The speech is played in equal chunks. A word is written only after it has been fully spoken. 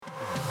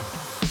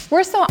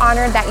We're so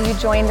honored that you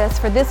joined us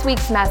for this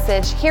week's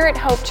message here at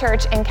Hope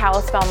Church in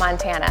Kalispell,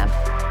 Montana.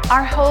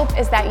 Our hope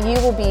is that you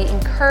will be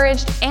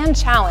encouraged and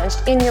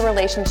challenged in your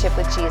relationship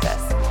with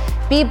Jesus.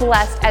 Be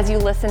blessed as you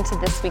listen to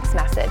this week's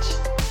message.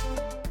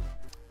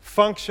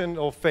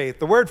 Functional faith.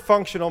 The word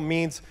functional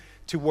means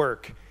to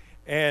work.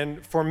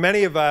 And for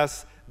many of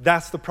us,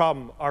 that's the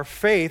problem. Our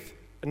faith,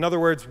 in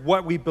other words,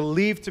 what we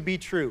believe to be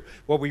true,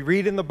 what we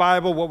read in the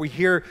Bible, what we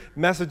hear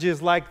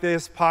messages like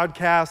this,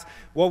 podcasts,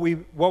 what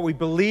we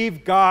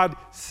believe God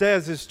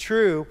says is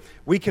true,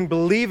 we can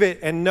believe it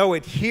and know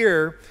it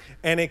here,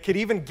 and it could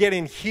even get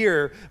in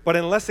here, but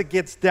unless it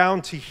gets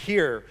down to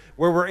here,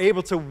 where we're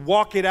able to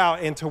walk it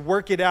out and to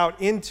work it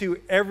out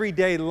into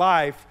everyday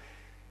life,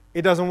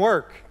 it doesn't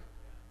work.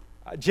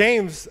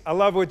 James, I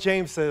love what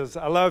James says.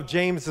 I love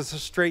James as a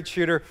straight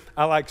shooter.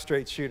 I like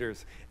straight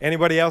shooters.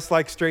 Anybody else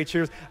like straight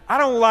shooters? I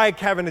don't like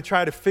having to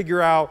try to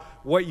figure out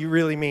what you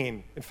really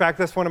mean. In fact,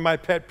 that's one of my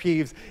pet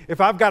peeves.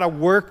 If I've got to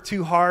work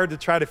too hard to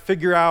try to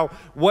figure out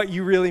what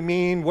you really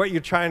mean, what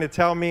you're trying to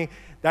tell me,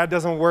 that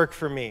doesn't work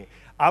for me.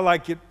 I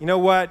like it, you know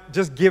what?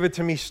 Just give it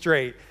to me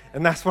straight.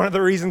 And that's one of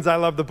the reasons I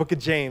love the book of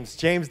James.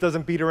 James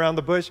doesn't beat around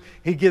the bush.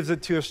 He gives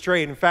it to us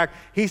straight. In fact,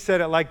 he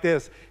said it like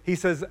this. He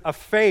says, a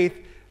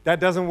faith that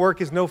doesn't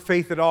work is no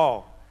faith at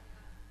all.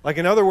 Like,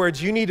 in other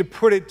words, you need to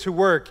put it to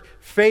work.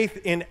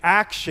 Faith in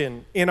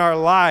action in our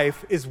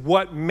life is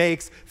what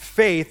makes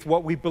faith,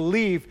 what we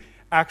believe,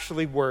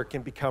 actually work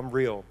and become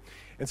real.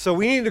 And so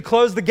we need to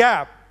close the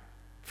gap.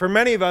 For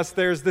many of us,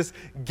 there's this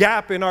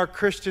gap in our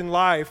Christian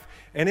life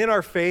and in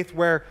our faith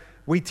where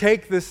we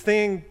take this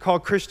thing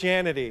called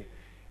Christianity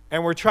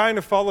and we're trying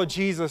to follow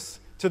Jesus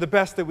to the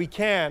best that we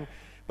can,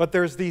 but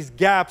there's these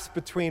gaps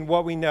between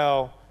what we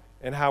know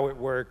and how it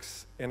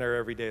works in our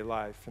everyday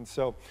life. And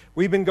so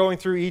we've been going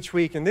through each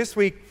week, and this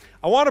week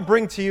I want to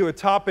bring to you a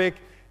topic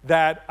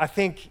that I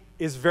think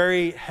is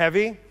very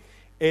heavy.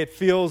 It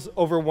feels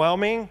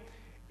overwhelming.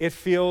 It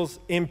feels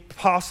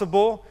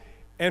impossible.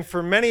 And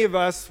for many of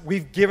us,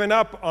 we've given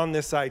up on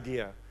this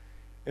idea.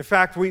 In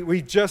fact,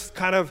 we just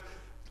kind of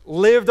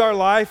lived our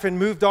life and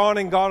moved on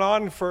and gone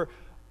on. For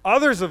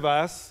others of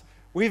us,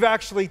 we've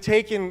actually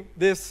taken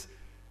this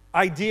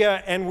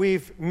idea and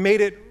we've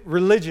made it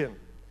religion.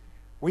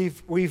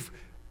 We've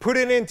put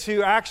it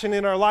into action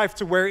in our life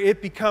to where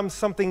it becomes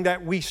something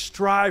that we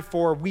strive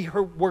for, we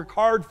work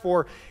hard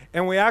for,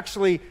 and we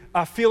actually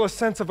feel a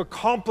sense of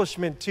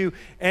accomplishment to,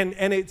 and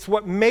it's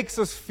what makes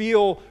us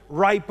feel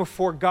right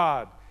before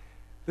God.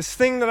 This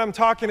thing that I'm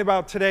talking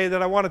about today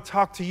that I want to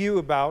talk to you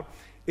about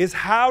is,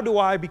 how do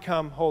I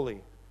become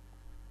holy?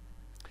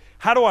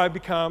 How do I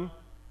become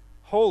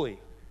holy?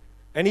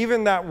 And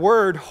even that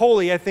word,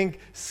 holy, I think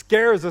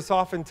scares us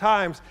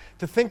oftentimes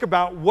to think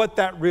about what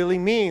that really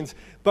means.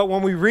 But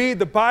when we read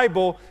the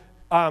Bible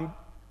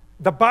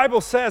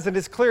says, and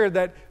it's clear,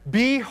 that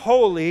be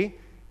holy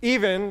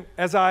even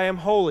as I am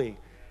holy.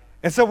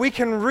 And so we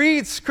can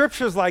read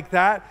scriptures like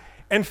that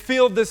and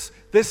feel this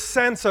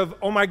sense of,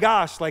 oh my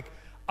gosh, like,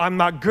 I'm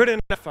not good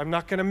enough. I'm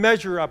not going to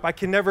measure up. I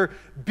can never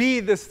be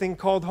this thing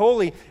called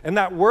holy. And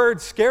that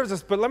word scares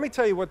us. But let me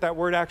tell you what that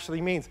word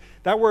actually means.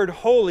 That word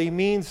holy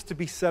means to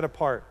be set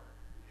apart.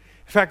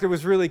 In fact, it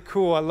was really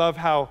cool. I love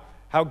how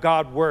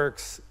God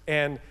works.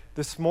 And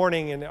this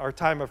morning in our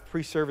time of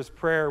pre-service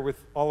prayer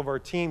with all of our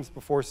teams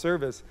before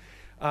service,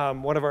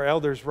 one of our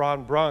elders,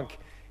 Ron Brunk,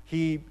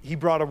 he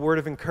brought a word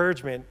of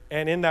encouragement.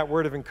 And in that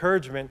word of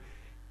encouragement,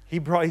 he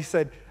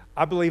said,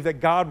 I believe that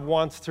God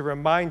wants to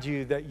remind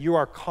you that you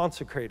are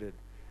consecrated.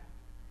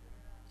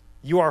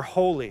 You are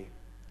holy.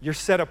 You're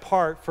set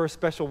apart for a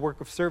special work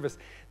of service.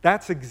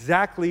 That's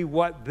exactly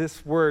what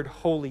this word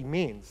holy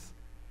means.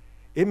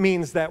 It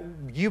means that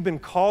you've been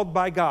called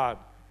by God.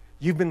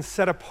 You've been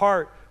set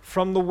apart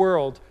from the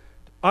world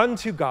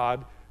unto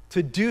God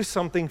to do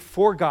something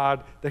for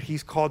God that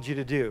He's called you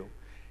to do.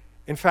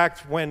 In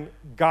fact, when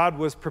God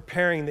was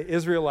preparing the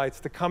Israelites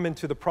to come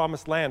into the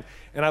promised land,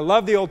 and I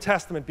love the Old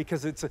Testament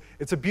because it's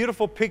a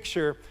beautiful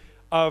picture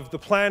of the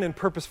plan and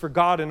purpose for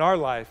God in our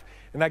life,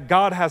 and that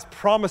God has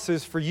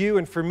promises for you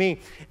and for me,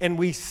 and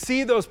we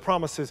see those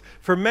promises.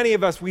 For many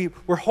of us, we're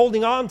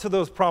holding on to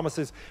those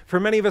promises. For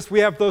many of us,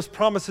 we have those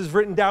promises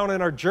written down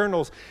in our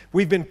journals.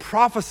 We've been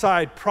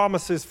prophesied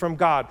promises from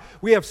God.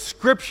 We have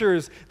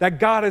scriptures that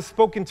God has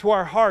spoken to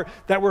our heart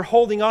that we're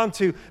holding on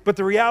to, but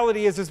the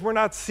reality is we're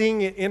not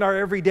seeing it in our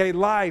everyday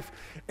life.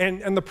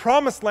 And the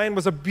promised land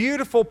was a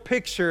beautiful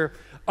picture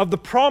of the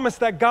promise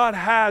that God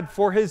had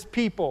for His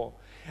people.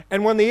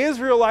 And when the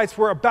Israelites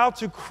were about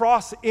to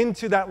cross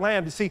into that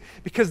land, you see,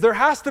 because there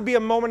has to be a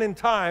moment in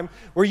time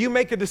where you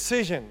make a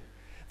decision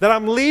that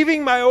I'm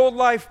leaving my old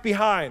life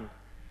behind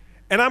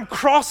and I'm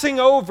crossing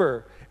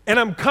over and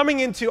I'm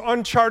coming into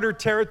uncharted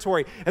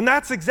territory. And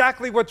that's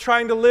exactly what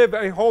trying to live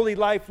a holy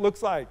life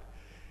looks like.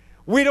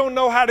 We don't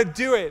know how to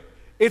do it.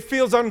 It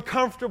feels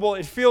uncomfortable.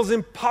 It feels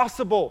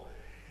impossible.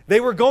 They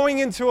were going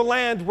into a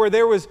land where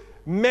there was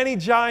many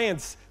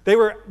giants. They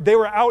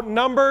were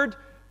outnumbered.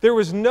 There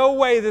was no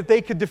way that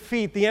they could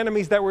defeat the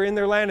enemies that were in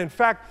their land. In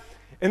fact,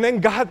 and then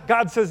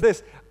God says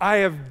this, I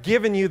have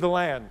given you the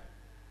land.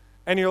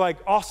 And you're like,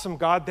 awesome,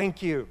 God,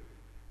 thank you.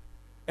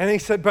 And he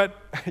said, but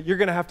you're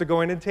going to have to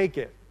go in and take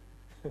it.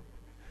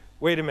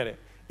 Wait a minute.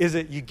 Is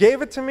it you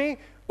gave it to me,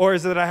 or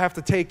is it I have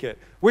to take it?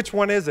 Which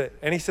one is it?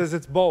 And he says,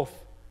 it's both.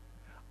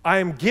 I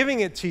am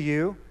giving it to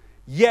you,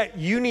 yet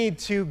you need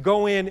to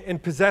go in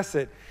and possess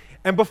it.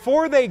 And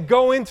before they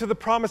go into the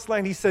promised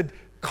land, he said,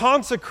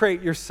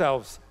 consecrate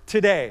yourselves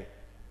today.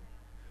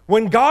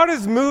 When God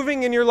is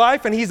moving in your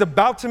life and he's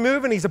about to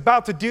move and he's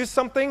about to do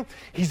something,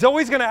 he's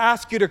always going to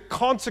ask you to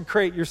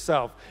consecrate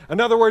yourself.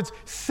 In other words,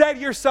 set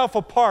yourself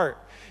apart.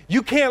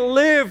 You can't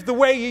live the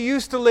way you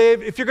used to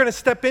live if you're going to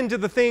step into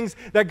the things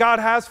that God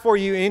has for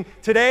you in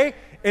today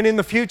and in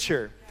the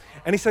future.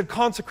 And he said,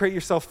 consecrate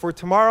yourself, for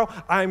tomorrow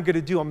I am going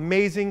to do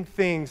amazing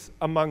things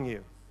among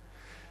you.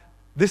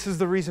 This is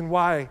the reason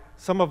why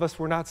some of us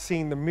were not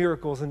seeing the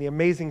miracles and the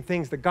amazing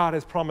things that God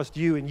has promised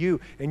you and you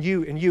and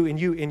you and you and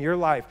you in your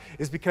life,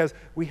 is because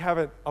we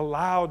haven't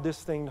allowed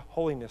this thing,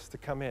 holiness, to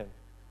come in. He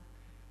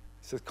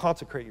says,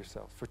 consecrate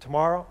yourself. For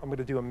tomorrow, I'm going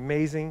to do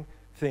amazing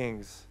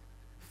things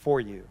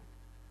for you.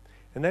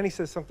 And then he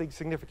says something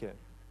significant.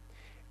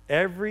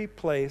 Every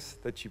place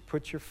that you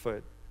put your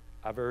foot,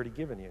 I've already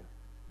given you.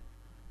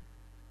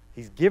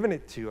 He's given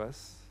it to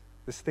us,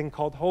 this thing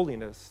called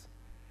holiness,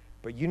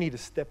 but you need to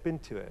step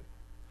into it.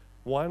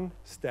 One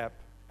step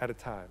at a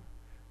time,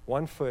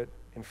 one foot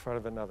in front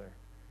of another.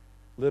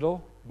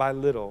 Little by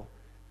little,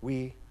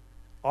 we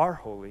are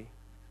holy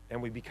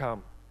and we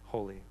become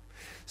holy.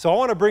 So I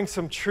want to bring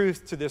some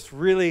truth to this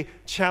really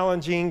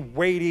challenging,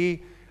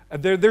 weighty.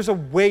 There's a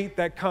weight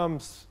that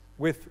comes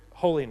with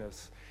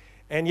holiness.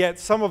 And yet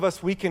some of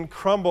us, we can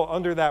crumble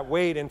under that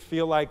weight and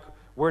feel like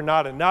we're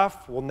not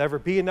enough, we'll never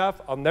be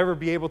enough, I'll never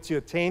be able to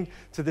attain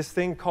to this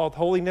thing called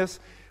holiness,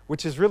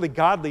 which is really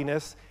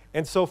godliness.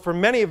 And so for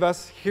many of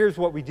us, here's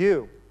what we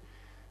do.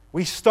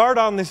 We start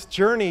on this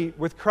journey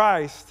with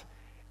Christ,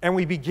 and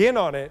we begin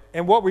on it,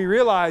 and what we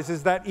realize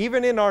is that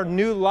even in our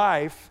new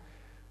life,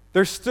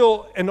 there's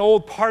still an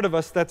old part of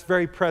us that's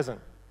very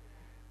present.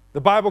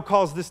 The Bible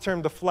calls this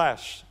term the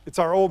flesh. It's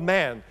our old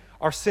man,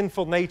 our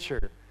sinful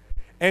nature.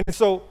 And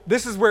so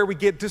this is where we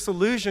get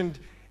disillusioned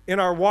in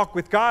our walk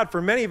with God.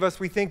 For many of us,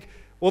 we think,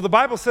 well, the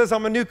Bible says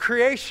I'm a new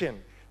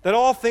creation, that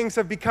all things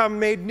have become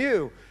made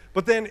new.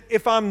 But then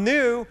if I'm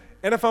new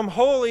and if I'm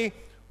holy,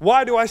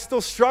 why do I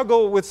still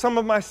struggle with some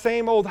of my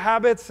same old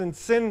habits and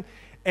sin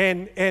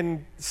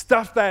and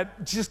stuff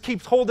that just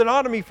keeps holding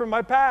on to me from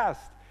my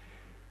past?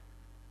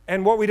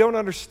 And what we don't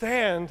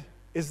understand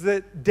is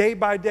that day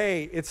by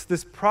day, it's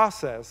this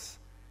process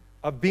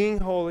of being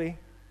holy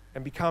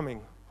and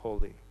becoming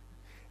holy.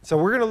 So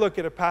we're going to look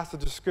at a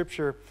passage of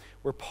Scripture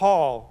where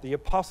Paul, the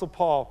Apostle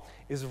Paul,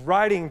 is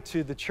writing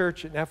to the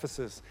church in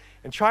Ephesus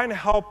and trying to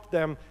help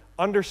them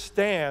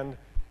understand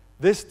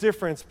this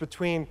difference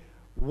between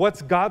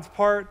what's God's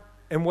part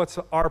and what's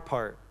our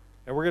part.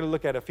 And we're going to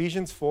look at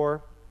Ephesians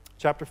 4,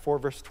 chapter 4,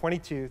 verse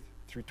 22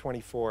 through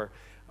 24.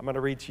 I'm going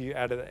to read to you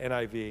out of the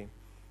NIV.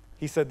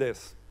 He said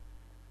this,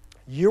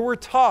 "You were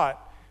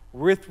taught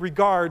with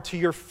regard to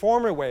your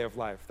former way of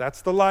life,"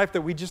 that's the life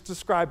that we just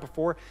described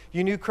before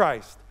you knew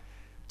Christ,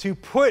 "to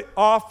put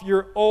off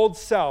your old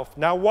self."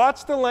 Now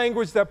watch the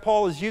language that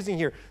Paul is using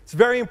here. It's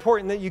very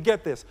important that you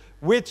get this.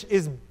 "Which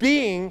is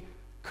being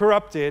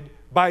corrupted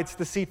by its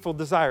deceitful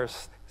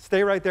desires."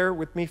 Stay right there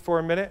with me for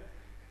a minute.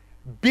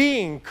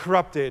 Being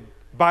corrupted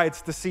by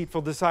its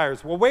deceitful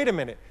desires. Well, wait a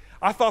minute.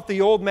 I thought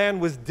the old man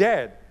was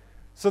dead.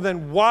 So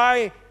then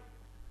why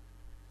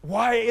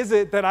is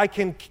it that I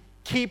can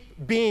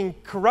keep being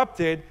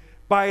corrupted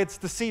by its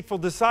deceitful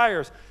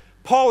desires?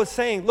 Paul is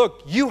saying,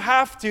 look, you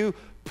have to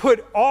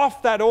put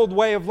off that old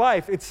way of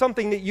life. It's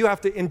something that you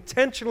have to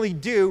intentionally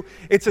do.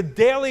 It's a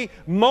daily,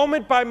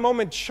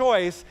 moment-by-moment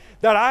choice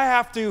that I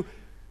have to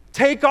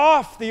take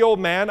off the old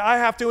man. I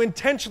have to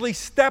intentionally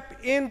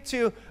step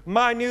into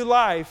my new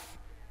life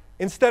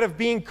instead of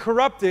being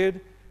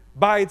corrupted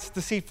by its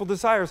deceitful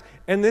desires.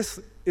 And this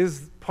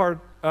is part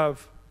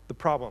of the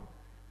problem.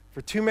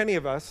 For too many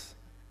of us,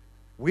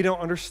 we don't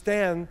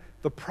understand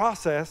the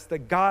process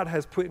that God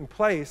has put in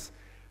place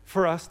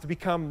for us to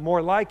become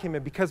more like Him.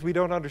 And because we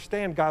don't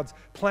understand God's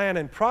plan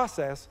and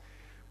process,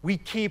 we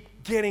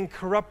keep getting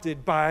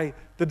corrupted by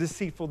the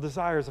deceitful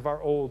desires of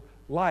our old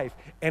life.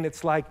 And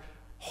it's like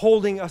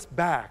holding us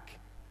back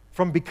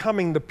from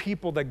becoming the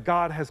people that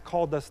God has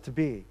called us to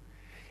be.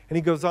 And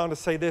he goes on to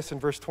say this in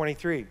verse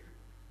 23.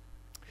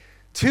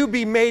 "To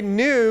be made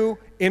new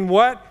in"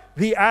 what?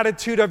 "The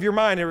attitude of your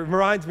mind." It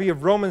reminds me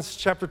of Romans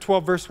chapter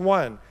 12, verse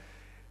 1.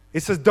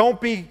 It says, "Don't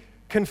be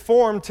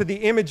conformed to the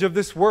image of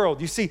this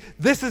world." You see,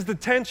 this is the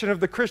tension of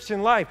the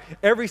Christian life.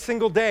 Every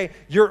single day,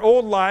 your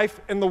old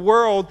life and the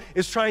world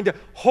is trying to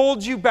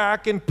hold you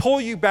back and pull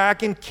you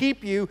back and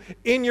keep you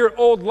in your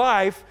old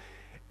life.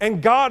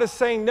 And God is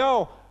saying,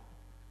 no,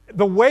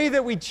 the way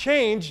that we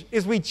change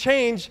is we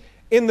change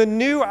in the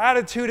new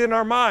attitude in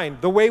our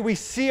mind, the way we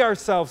see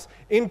ourselves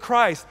in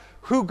Christ,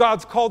 who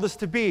God's called us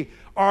to be,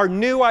 our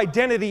new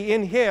identity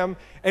in Him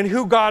and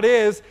who God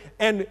is,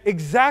 and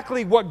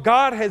exactly what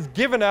God has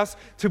given us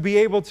to be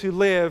able to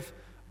live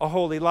a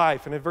holy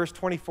life. And in verse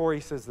 24, he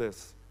says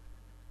this,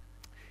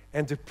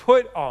 and to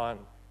put on.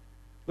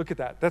 Look at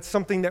that. That's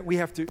something that we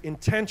have to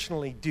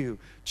intentionally do,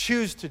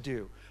 choose to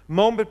do,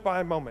 moment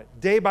by moment,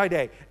 day by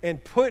day,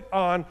 and put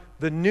on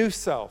the new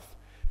self,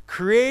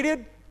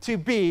 created to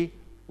be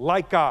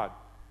like God.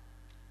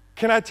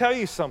 Can I tell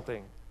you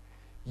something?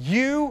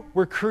 You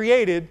were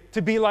created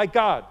to be like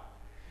God.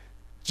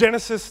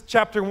 Genesis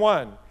chapter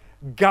 1,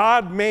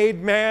 God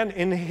made man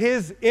in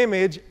his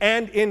image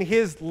and in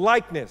his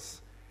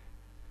likeness.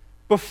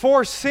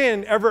 Before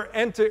sin ever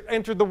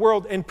entered the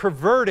world and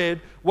perverted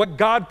what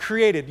God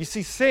created. You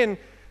see, sin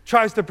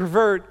tries to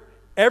pervert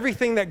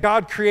everything that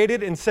God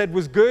created and said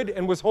was good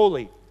and was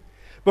holy.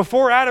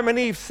 Before Adam and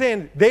Eve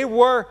sinned, they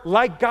were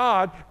like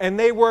God and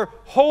they were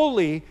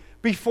holy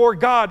before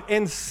God,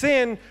 and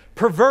sin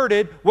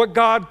perverted what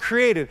God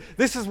created.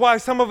 This is why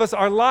some of us,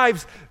 our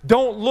lives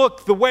don't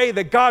look the way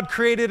that God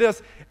created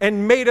us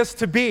and made us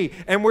to be.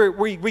 And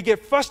we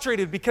get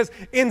frustrated because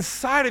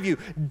inside of you,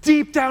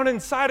 deep down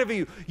inside of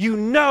you, you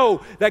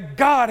know that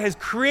God has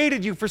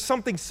created you for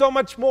something so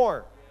much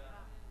more.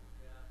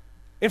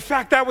 In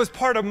fact, that was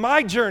part of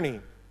my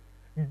journey,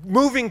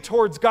 moving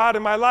towards God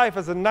in my life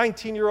as a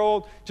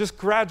 19-year-old, just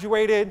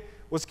graduated,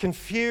 was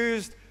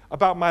confused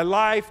about my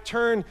life,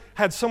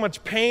 had so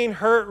much pain,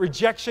 hurt,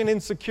 rejection,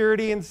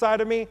 insecurity inside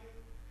of me.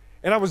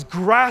 And I was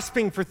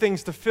grasping for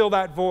things to fill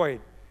that void.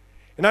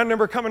 And I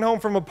remember coming home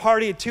from a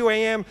party at 2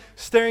 a.m.,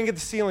 staring at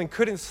the ceiling,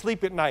 couldn't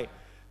sleep at night.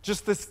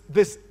 Just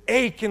this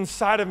ache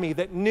inside of me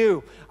that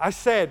knew. I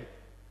said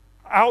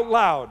out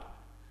loud,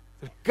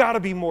 there's got to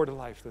be more to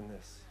life than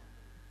this.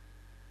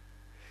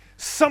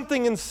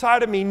 Something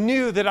inside of me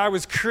knew that I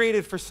was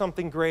created for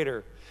something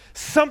greater.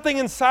 Something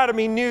inside of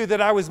me knew that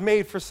I was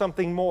made for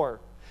something more.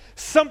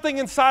 Something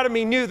inside of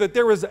me knew that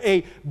there was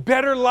a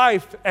better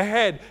life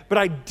ahead, but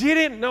I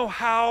didn't know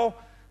how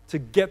to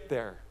get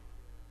there.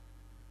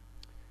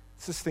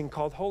 It's this thing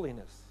called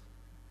holiness.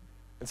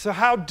 And so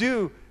how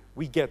do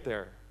we get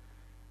there?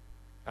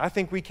 I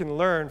think we can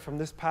learn from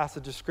this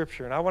passage of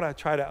Scripture, and I want to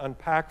try to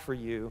unpack for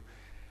you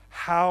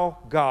how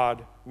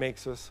God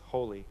makes us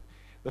holy.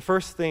 The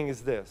first thing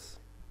is this.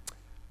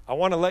 I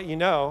want to let you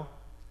know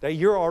that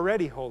you're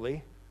already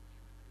holy,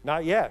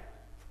 not yet.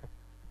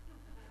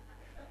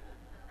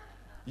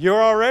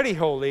 You're already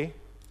holy,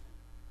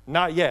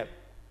 not yet.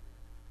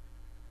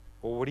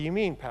 Well, what do you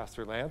mean,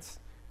 Pastor Lance?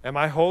 Am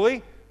I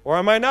holy or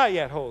am I not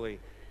yet holy?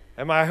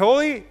 Am I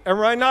holy or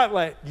am I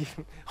not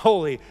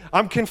holy?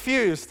 I'm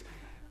confused.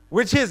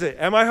 Which is it?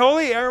 Am I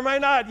holy or am I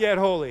not yet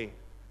holy?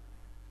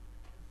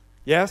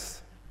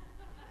 Yes?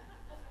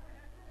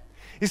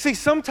 You see,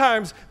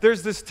 sometimes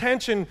there's this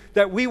tension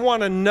that we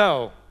want to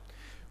know.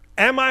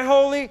 Am I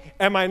holy?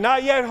 Am I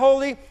not yet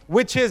holy?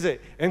 Which is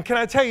it? And can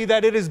I tell you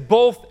that it is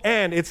both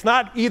and. It's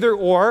not either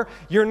or.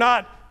 You're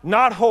not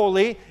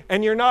holy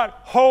and you're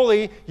not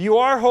holy. You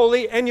are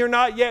holy and you're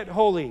not yet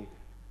holy.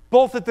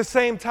 Both at the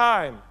same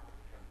time.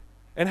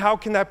 And how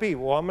can that be?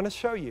 Well, I'm going to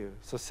show you.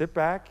 So sit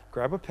back,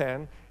 grab a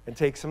pen, and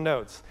take some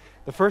notes.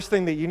 The first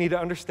thing that you need to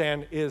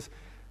understand is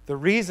the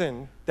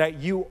reason that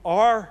you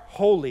are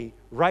holy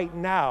right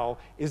now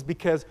is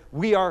because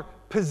we are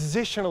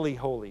positionally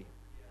holy.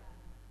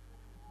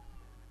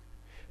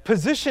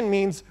 Position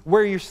means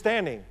where you're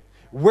standing,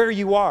 where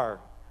you are.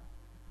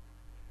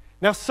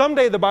 Now,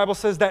 someday the Bible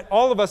says that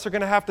all of us are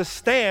going to have to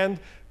stand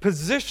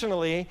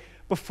positionally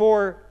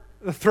before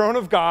the throne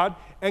of God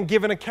and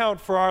give an account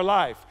for our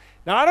life.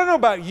 Now, I don't know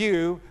about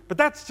you, but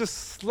that's just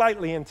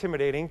slightly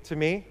intimidating to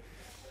me.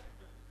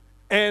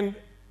 And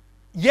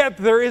yet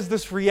there is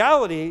this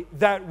reality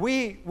that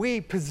we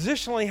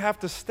positionally have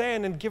to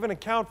stand and give an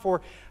account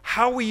for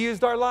how we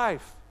used our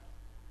life.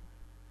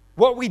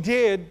 What we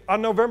did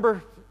on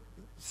November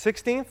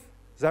 16th,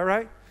 is that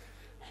right?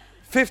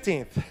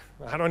 15th.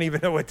 I don't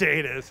even know what day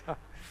it is.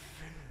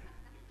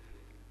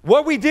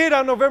 What we did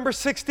on November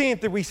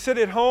 16th, did we sit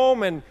at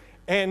home and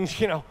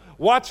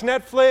watch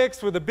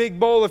Netflix with a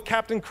big bowl of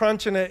Captain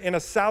Crunch in a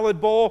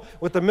salad bowl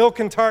with the milk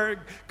and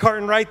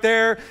carton right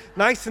there,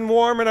 nice and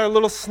warm in our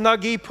little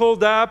Snuggie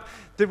pulled up?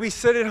 Did we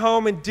sit at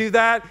home and do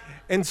that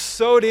and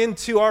sewed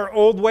into our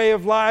old way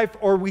of life,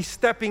 or are we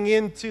stepping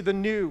into the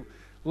new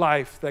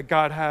life that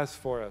God has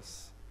for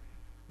us?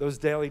 Those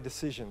daily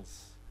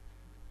decisions.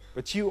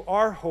 But you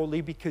are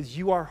holy because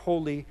you are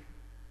holy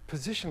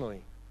positionally.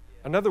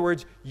 In other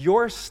words,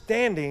 you're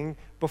standing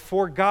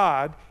before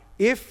God.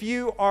 If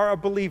you are a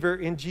believer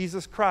in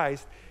Jesus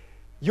Christ,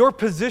 your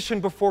position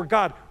before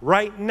God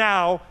right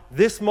now,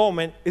 this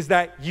moment, is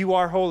that you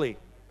are holy.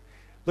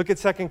 Look at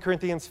 2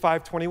 Corinthians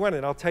 5:21,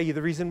 and I'll tell you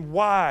the reason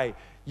why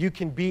you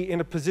can be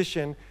in a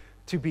position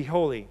to be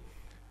holy.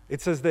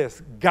 It says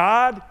this: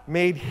 God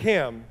made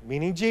him,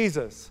 meaning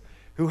Jesus,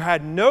 who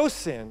had no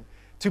sin,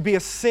 to be a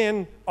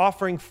sin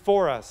offering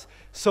for us,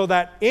 so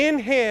that in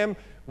him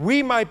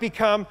we might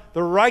become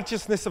the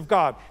righteousness of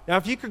God. Now,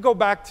 if you could go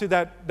back to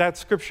that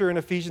scripture in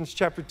Ephesians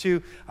chapter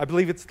 2, I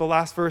believe it's the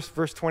last verse,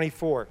 verse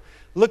 24.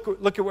 Look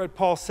at what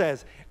Paul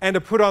says. And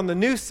to put on the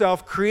new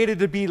self, created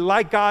to be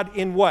like God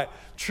in what?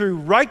 True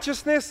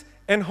righteousness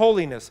and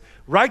holiness.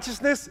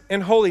 Righteousness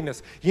and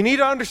holiness. You need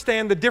to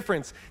understand the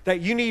difference, that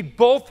you need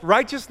both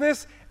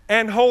righteousness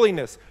and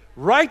holiness.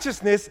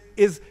 Righteousness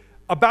is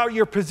about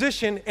your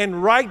position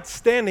and right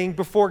standing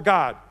before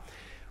God.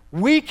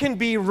 We can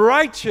be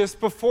righteous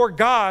before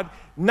God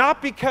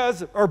not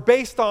because or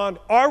based on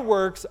our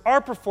works,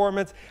 our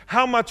performance,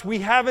 how much we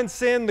haven't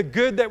sinned, the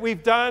good that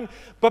we've done,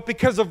 but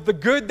because of the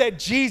good that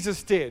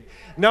Jesus did.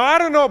 Now, I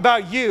don't know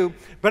about you,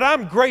 but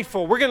I'm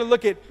grateful. We're going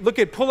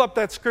to pull up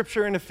that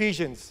scripture in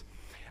Ephesians.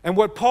 And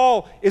what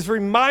Paul is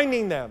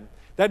reminding them,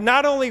 that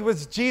not only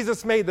was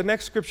Jesus made, the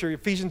next scripture,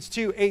 Ephesians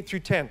 2, 8 through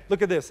 10.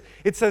 Look at this.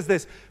 It says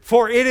this,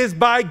 for it is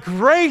by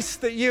grace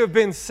that you have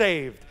been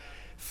saved,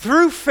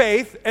 through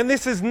faith, and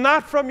this is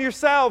not from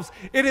yourselves.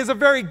 It is a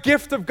very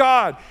gift of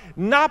God,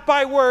 not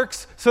by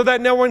works, so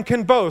that no one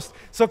can boast.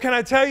 So can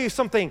I tell you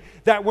something?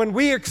 That when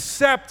we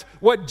accept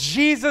what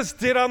Jesus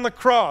did on the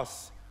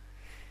cross,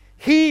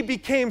 he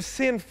became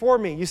sin for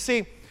me. You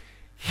see,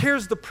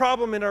 here's the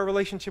problem in our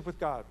relationship with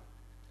God.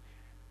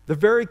 The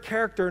very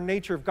character and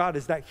nature of God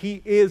is that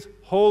he is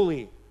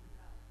holy.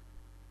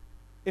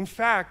 In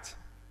fact,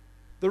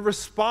 the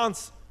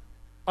response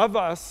of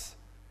us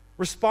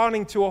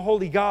responding to a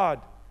holy God,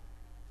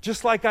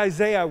 just like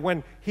Isaiah,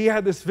 when he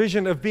had this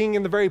vision of being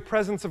in the very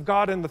presence of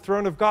God and the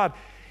throne of God,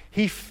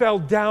 he fell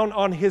down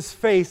on his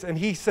face and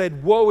he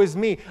said, woe is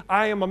me,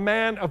 I am a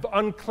man of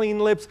unclean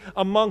lips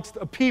amongst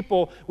a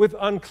people with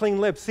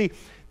unclean lips. See,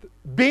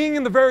 being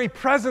in the very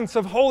presence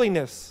of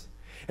holiness,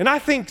 and I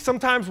think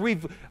sometimes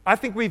we've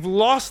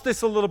lost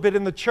this a little bit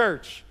in the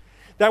church,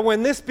 that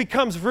when this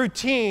becomes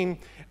routine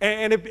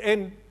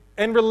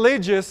and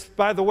religious,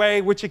 by the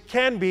way, which it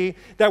can be,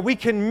 that we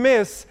can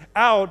miss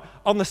out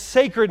on the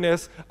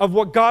sacredness of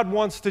what God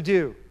wants to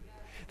do.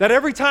 That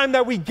every time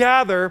that we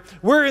gather,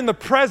 we're in the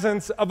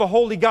presence of a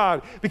holy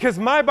God. Because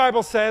my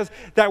Bible says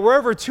that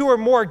wherever two or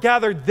more are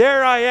gathered,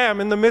 there I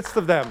am in the midst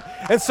of them.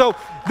 And so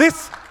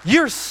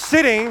you're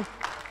sitting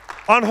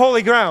on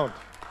holy ground.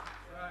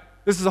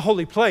 This is a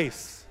holy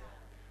place.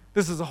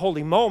 This is a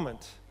holy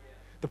moment.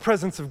 The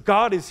presence of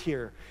God is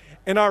here.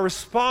 And our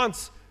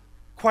response,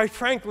 quite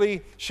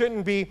frankly,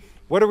 shouldn't be,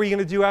 what are we going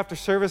to do after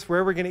service?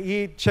 Where are we going to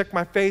eat? Check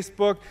my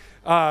Facebook,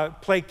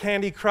 play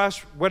Candy Crush,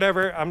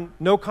 whatever.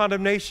 No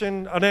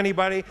condemnation on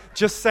anybody.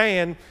 Just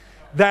saying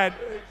that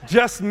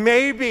just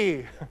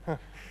maybe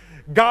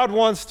God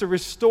wants to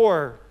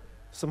restore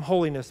some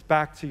holiness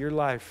back to your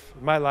life,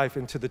 my life,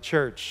 into the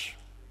church.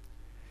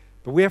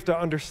 But we have to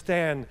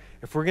understand,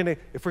 if we're going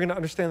to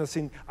understand the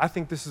scene, I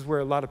think this is where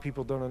a lot of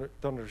people don't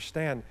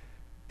understand.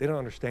 They don't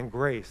understand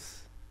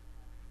grace.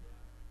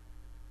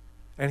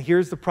 And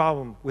here's the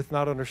problem with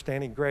not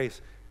understanding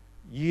grace.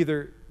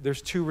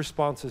 There's two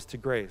responses to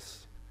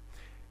grace,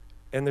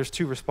 and there's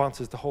two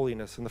responses to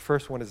holiness. And the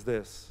first one is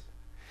this.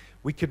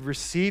 We could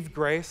receive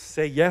grace,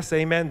 say yes,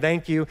 amen,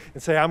 thank you,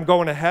 and say I'm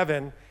going to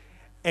heaven,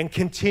 and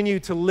continue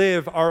to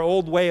live our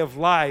old way of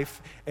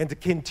life and to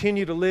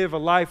continue to live a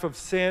life of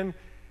sin.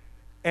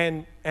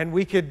 And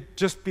we could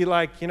just be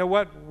like, you know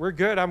what, we're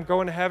good, I'm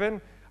going to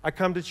heaven, I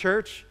come to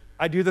church,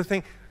 I do the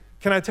thing.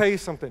 Can I tell you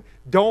something?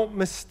 Don't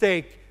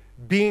mistake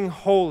being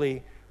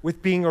holy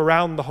with being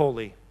around the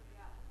holy.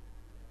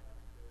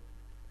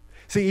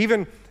 See,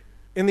 even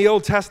in the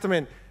Old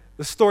Testament,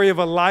 the story of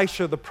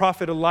Elisha, the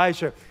prophet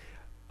Elijah,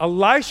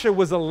 Elisha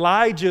was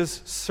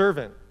Elijah's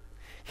servant.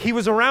 He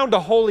was around a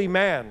holy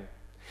man.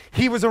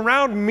 He was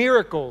around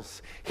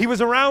miracles. He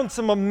was around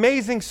some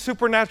amazing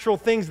supernatural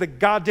things that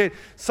God did.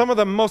 Some of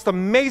the most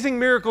amazing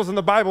miracles in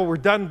the Bible were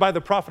done by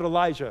the prophet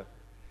Elijah.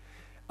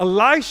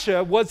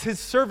 Elisha was his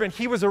servant.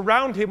 He was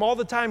around him all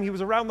the time. He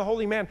was around the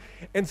holy man.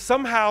 And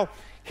somehow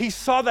he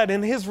saw that,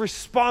 and his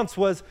response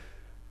was,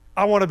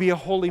 I want to be a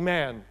holy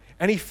man.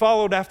 And he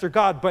followed after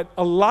God. But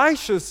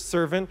Elisha's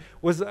servant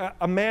was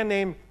a man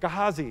named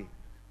Gehazi.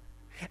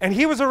 And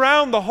he was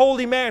around the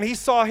holy man. He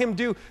saw him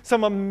do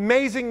some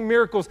amazing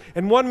miracles.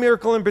 And one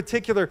miracle in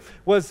particular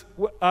was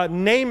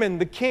Naaman,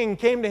 the king,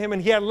 came to him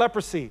and he had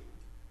leprosy.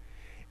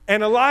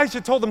 And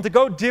Elijah told him to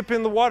go dip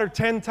in the water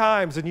 10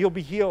 times and you'll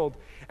be healed.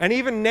 And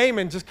even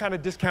Naaman just kind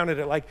of discounted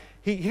it. Like,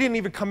 he didn't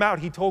even come out.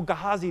 He told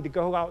Gehazi to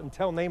go out and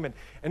tell Naaman.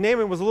 And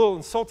Naaman was a little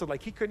insulted.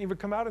 Like, he couldn't even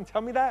come out and tell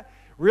me that?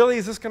 Really,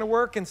 is this going to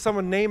work? And some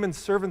of Naaman's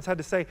servants had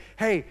to say,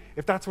 hey,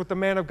 if that's what the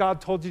man of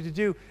God told you to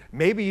do,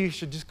 maybe you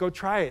should just go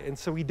try it. And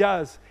so he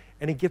does,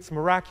 and he gets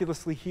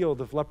miraculously healed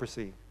of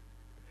leprosy.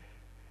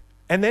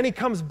 And then he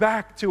comes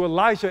back to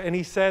Elijah, and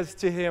he says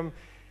to him,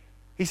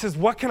 he says,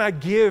 what can I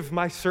give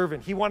my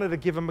servant? He wanted to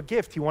give him a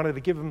gift. He wanted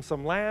to give him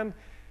some land.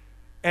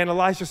 And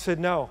Elijah said,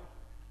 no,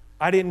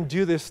 I didn't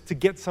do this to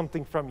get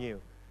something from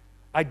you.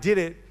 I did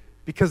it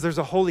because there's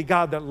a holy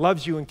God that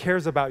loves you and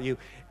cares about you.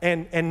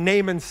 And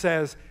Naaman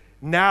says,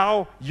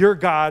 now your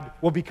God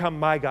will become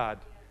my God.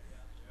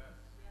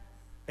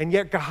 And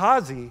yet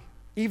Gehazi,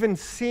 even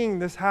seeing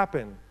this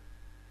happen,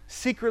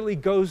 secretly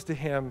goes to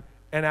him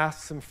and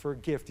asks him for a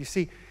gift. You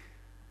see,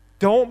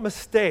 don't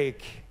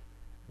mistake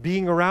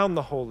being around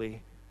the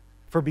holy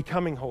for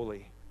becoming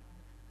holy.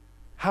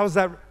 How does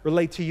that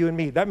relate to you and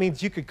me? That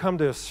means you could come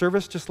to a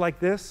service just like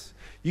this.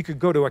 You could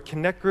go to a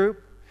connect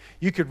group.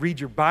 You could read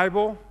your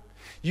Bible.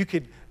 You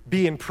could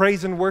be in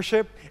praise and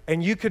worship.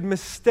 And you could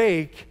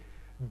mistake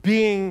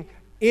being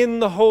in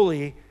the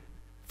holy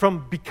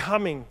from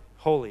becoming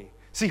holy.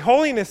 See,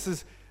 holiness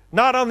is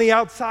not on the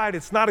outside.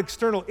 It's not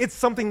external. It's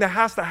something that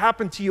has to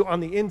happen to you on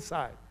the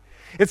inside.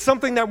 It's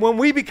something that when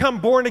we become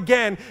born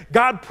again,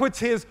 God puts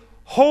his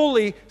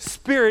Holy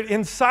Spirit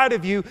inside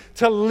of you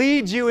to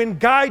lead you and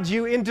guide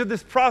you into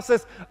this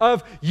process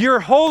of you're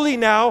holy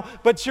now,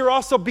 but you're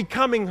also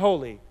becoming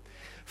holy.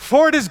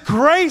 For it is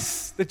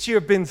grace that you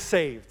have been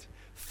saved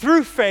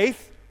through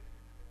faith.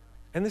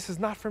 And this is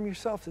not from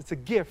yourselves. It's a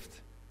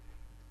gift.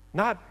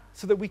 Not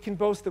so that we can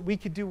boast that we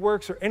could do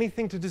works or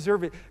anything to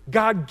deserve it.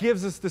 God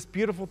gives us this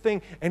beautiful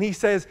thing, and he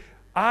says,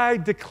 I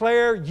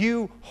declare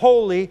you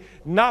holy,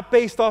 not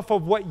based off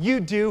of what you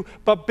do,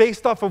 but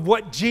based off of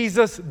what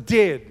Jesus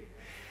did.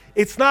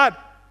 It's not,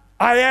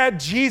 I add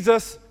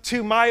Jesus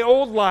to my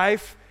old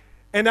life,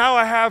 and now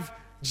I have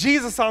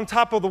Jesus on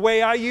top of the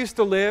way I used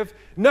to live.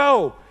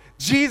 No,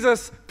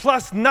 Jesus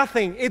plus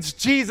nothing. It's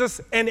Jesus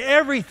and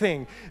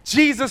everything.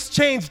 Jesus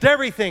changed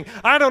everything.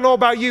 I don't know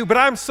about you, but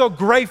I'm so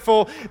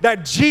grateful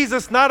that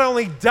Jesus not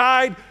only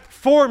died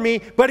for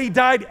me, but he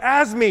died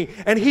as me,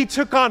 and he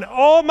took on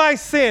all my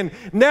sin,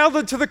 nailed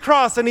it to the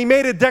cross, and he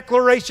made a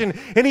declaration,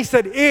 and he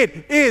said,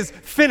 it is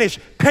finished,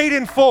 paid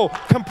in full,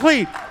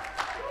 complete.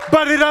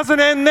 But it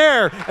doesn't end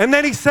there. And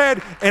then he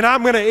said, and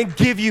I'm going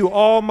to give you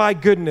all my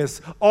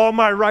goodness, all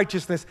my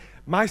righteousness,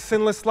 my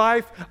sinless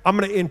life, I'm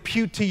going to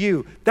impute to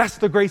you. That's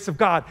the grace of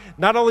God.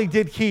 Not only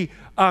did he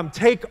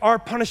take our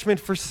punishment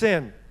for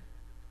sin,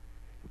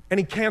 and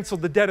he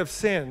canceled the debt of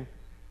sin,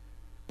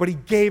 but he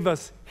gave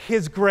us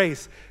his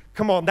grace.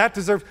 Come on, that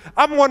deserves.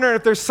 I'm wondering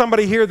if there's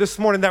somebody here this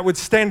morning that would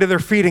stand to their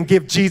feet and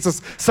give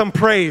Jesus some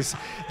praise.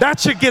 That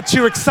should get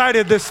you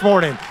excited this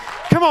morning.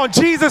 Come on,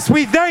 Jesus,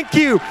 we thank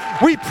you.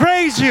 We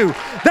praise you.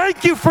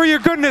 Thank you for your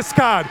goodness,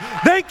 God.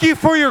 Thank you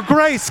for your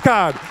grace,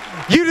 God.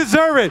 You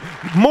deserve it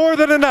more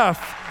than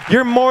enough.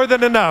 You're more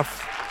than enough.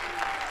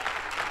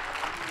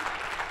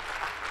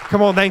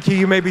 Come on, thank you.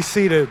 You may be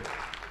seated.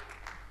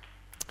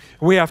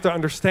 We have to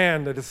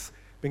understand that it's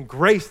been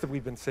grace that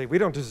we've been saved. We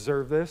don't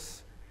deserve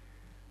this.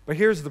 But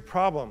here's the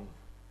problem.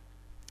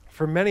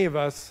 For many of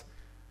us,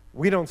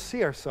 we don't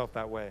see ourselves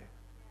that way.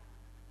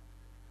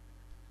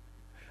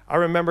 I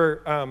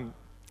remember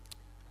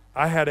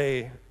I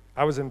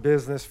was in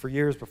business for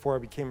years before I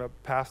became a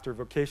pastor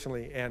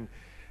vocationally, and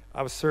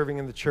I was serving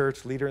in the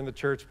church, leader in the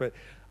church, but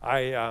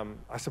I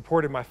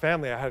supported my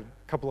family. I had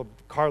a couple of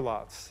car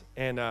lots,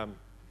 and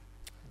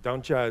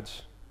don't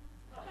judge.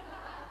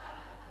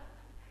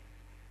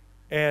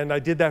 And I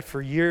did that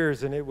for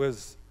years, and it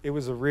was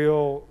a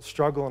real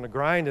struggle and a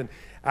grind. And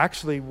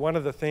actually, one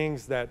of the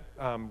things that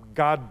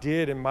God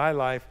did in my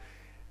life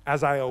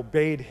as I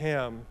obeyed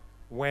him,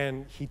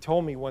 when he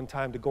told me one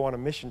time to go on a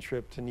mission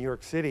trip to New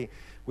York City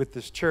with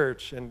this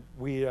church, and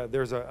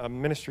there's a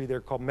ministry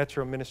there called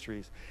Metro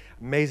Ministries,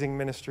 amazing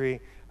ministry.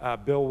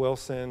 Bill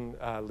Wilson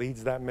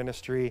leads that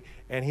ministry,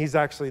 and he's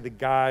actually the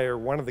guy or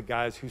one of the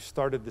guys who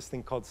started this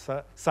thing called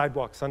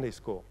Sidewalk Sunday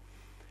School.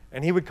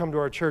 And he would come to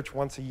our church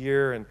once a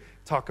year and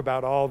talk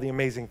about all the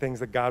amazing things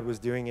that God was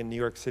doing in New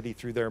York City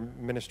through their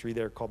ministry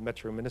there called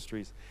Metro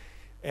Ministries.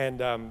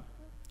 And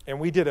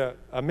we did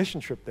a mission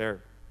trip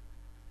there.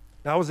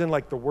 Now, I was in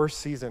like the worst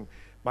season.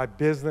 My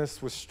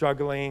business was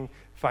struggling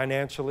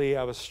financially.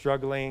 I was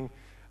struggling.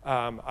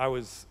 I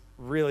was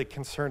really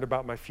concerned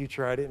about my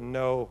future.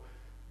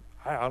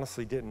 I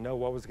honestly didn't know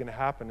what was going to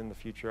happen in the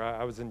future.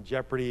 I was in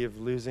jeopardy of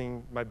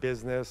losing my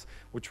business,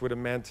 which would have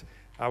meant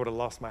I would have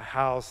lost my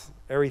house.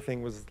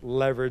 Everything was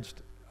leveraged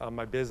on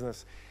my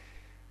business.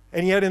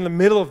 And yet in the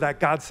middle of that,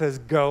 God says,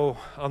 go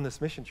on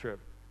this mission trip.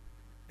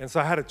 And so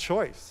I had a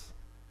choice.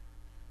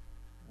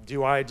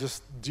 Do I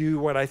just do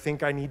what I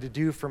think I need to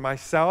do for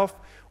myself,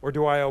 or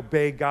do I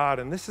obey God?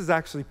 And this is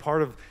actually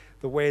part of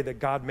the way that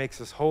God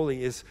makes us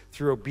holy, is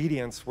through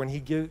obedience. When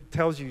he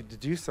tells you to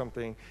do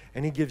something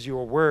and he gives you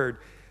a word,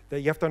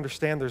 that you have to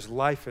understand there's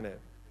life in it.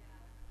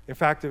 In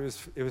fact, it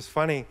was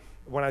funny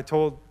when I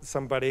told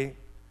somebody,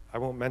 I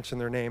won't mention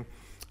their name,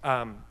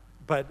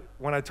 but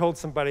when I told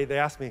somebody, they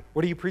asked me,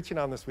 what are you preaching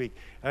on this week?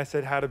 And I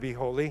said, how to be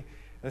holy. And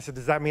I said,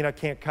 does that mean I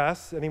can't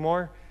cuss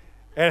anymore?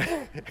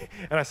 And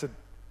I said,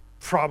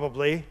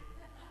 probably.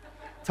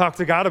 Talk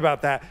to God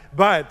about that.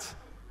 But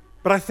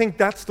I think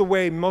that's the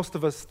way most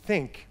of us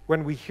think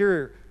when we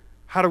hear,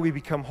 how do we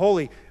become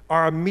holy?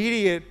 Our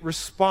immediate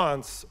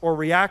response or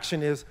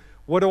reaction is,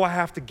 what do I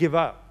have to give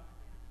up?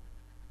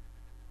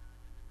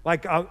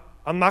 Like,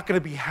 I'm not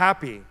going to be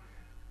happy.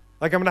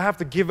 Like, I'm going to have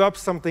to give up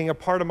something, a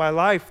part of my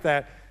life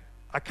that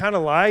I kind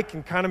of like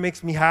and kind of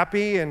makes me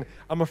happy, and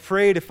I'm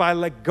afraid if I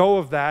let go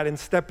of that and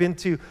step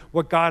into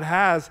what God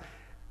has,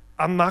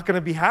 I'm not going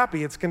to be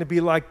happy. It's going to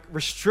be like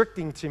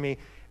restricting to me.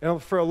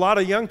 And for a lot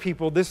of young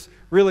people, this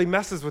really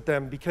messes with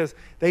them because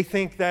they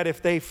think that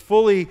if they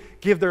fully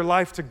give their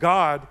life to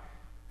God,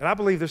 and I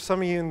believe there's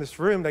some of you in this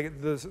room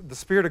that the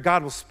Spirit of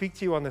God will speak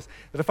to you on this,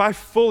 that if I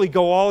fully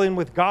go all in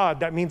with God,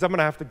 that means I'm going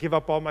to have to give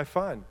up all my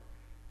fun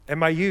and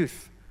my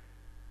youth.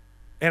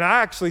 And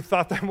I actually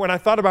thought that when I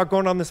thought about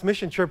going on this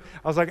mission trip,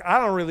 I was like, I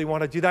don't really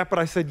want to do that, but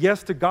I said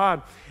yes to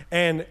God.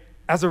 And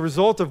as a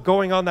result of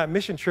going on that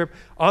mission trip,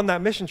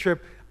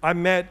 I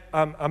met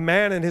a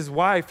man and his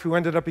wife who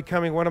ended up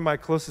becoming one of my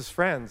closest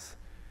friends.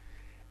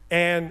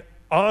 And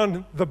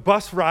on the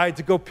bus ride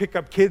to go pick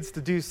up kids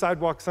to do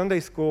Sidewalk Sunday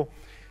School,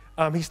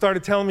 he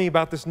started telling me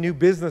about this new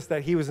business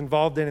that he was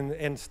involved in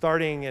and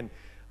starting,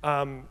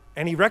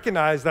 and he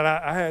recognized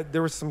that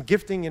there was some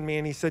gifting in me,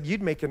 and he said,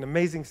 "You'd make an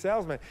amazing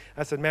salesman."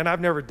 I said, "Man,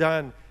 I've never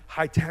done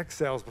high-tech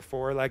sales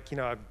before. Like,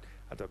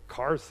 I've done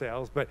car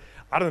sales, but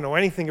I don't know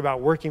anything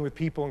about working with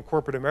people in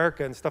corporate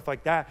America and stuff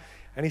like that."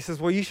 And he says,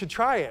 "Well, you should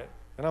try it."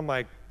 And I'm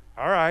like,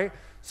 "All right."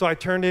 So I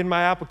turned in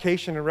my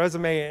application and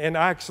resume, and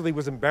I actually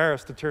was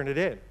embarrassed to turn it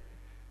in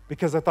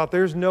because I thought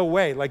there's no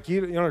way. Like,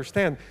 you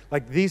understand,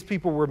 like these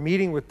people were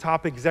meeting with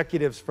top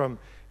executives from,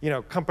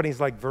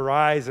 companies like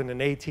Verizon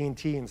and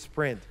AT&T and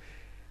Sprint.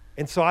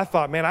 And so I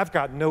thought, man, I've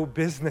got no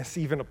business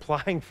even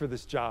applying for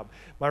this job.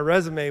 My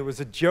resume was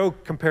a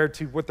joke compared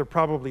to what they're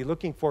probably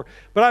looking for.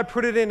 But I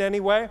put it in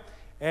anyway,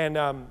 and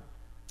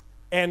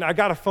I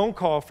got a phone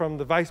call from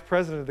the vice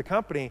president of the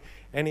company,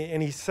 and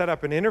he set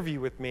up an interview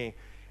with me.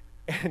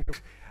 And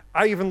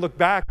I even look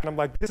back, and I'm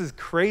like, this is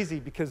crazy,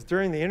 because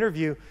during the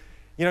interview,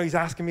 he's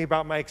asking me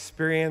about my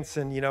experience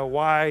and,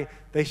 why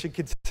they should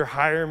consider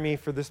hiring me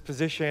for this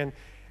position.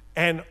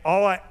 And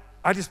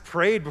I just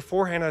prayed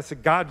beforehand. I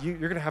said, "God, you're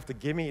going to have to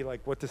give me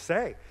like what to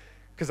say,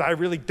 because I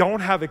really don't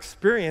have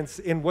experience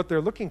in what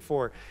they're looking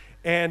for."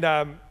 And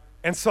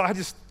so I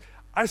just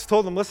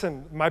told them,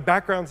 "Listen, my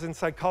background's in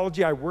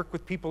psychology. I work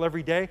with people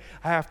every day.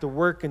 I have to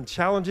work in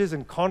challenges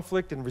and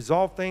conflict and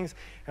resolve things."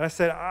 And I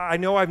said, "I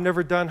know I've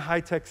never done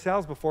high-tech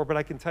sales before, but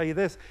I can tell you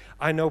this: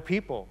 I know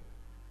people,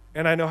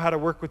 and I know how to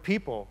work with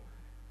people.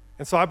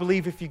 And so I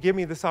believe if you give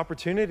me this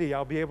opportunity,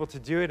 I'll be able to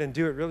do it and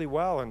do it really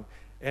well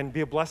and be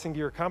a blessing to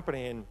your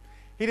company." And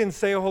he didn't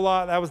say a whole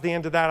lot. That was the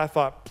end of that. I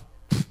thought,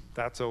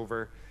 that's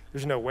over.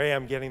 There's no way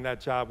I'm getting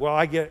that job. Well,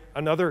 I get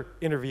another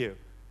interview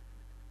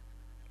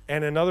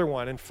and another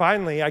one. And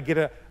finally, I get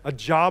a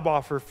job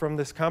offer from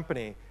this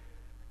company.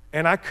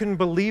 And I couldn't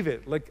believe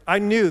it. Like, I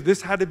knew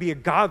this had to be a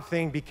God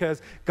thing,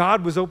 because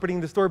God was opening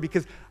this door,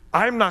 because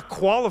I'm not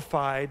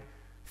qualified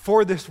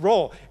for this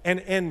role.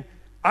 And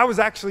I was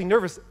actually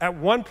nervous. At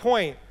one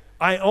point,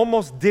 I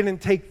almost didn't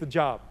take the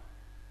job.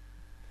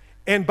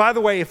 And by the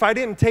way, if I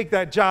didn't take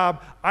that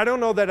job, I don't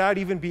know that I'd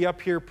even be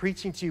up here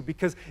preaching to you,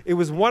 because it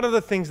was one of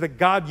the things that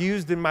God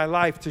used in my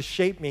life to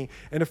shape me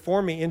and to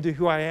form me into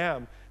who I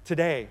am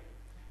today.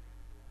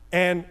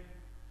 And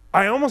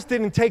I almost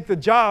didn't take the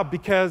job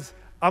because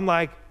I'm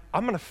like,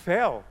 I'm going to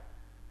fail.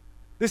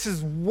 This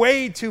is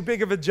way too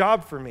big of a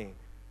job for me.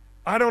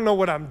 I don't know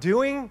what I'm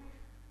doing.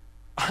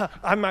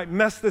 I might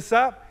mess this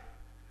up.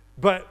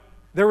 But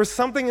there was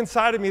something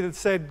inside of me that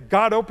said,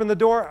 God opened the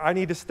door. I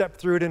need to step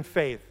through it in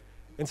faith.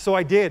 And so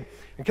I did.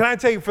 And can I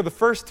tell you, for the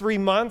first 3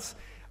 months,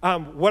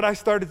 what I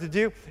started to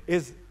do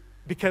is,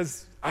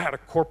 because I had a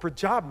corporate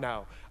job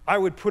now, I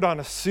would put on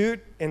a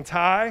suit and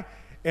tie,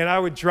 and I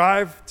would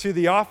drive to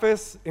the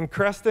office in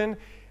Creston,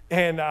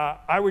 and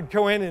I would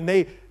go in, and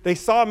they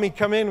saw me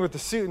come in with the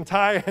suit and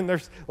tie, and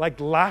they're like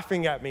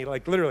laughing at me,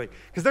 like literally,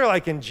 because they're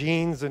like in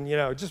jeans and,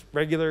 just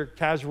regular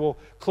casual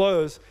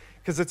clothes,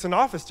 because it's an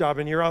office job,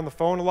 and you're on the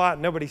phone a lot,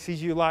 and nobody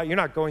sees you a lot, you're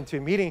not going to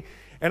a meeting.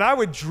 And I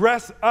would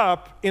dress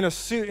up in a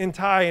suit and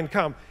tie and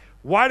come.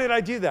 Why did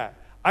I do that?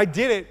 I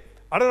did it.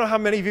 I don't know how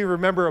many of you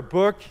remember a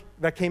book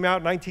that came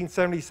out in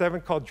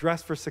 1977 called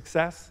Dress for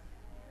Success.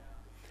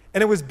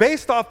 And it was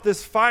based off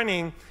this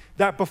finding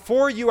that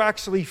before you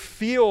actually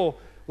feel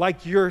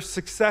like you're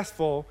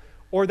successful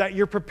or that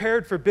you're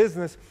prepared for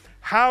business,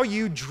 how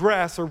you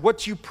dress or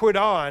what you put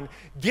on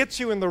gets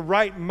you in the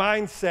right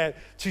mindset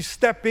to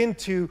step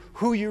into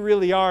who you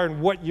really are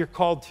and what you're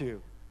called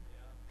to.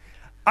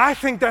 I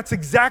think that's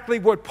exactly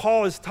what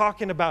Paul is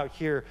talking about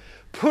here.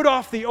 Put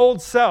off the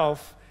old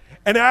self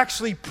and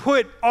actually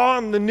put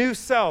on the new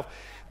self.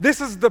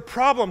 This is the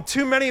problem.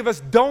 Too many of us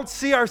don't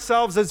see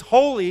ourselves as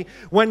holy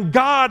when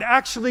God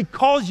actually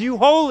calls you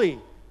holy.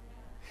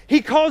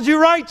 He calls you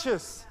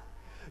righteous.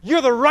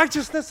 You're the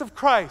righteousness of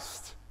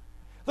Christ.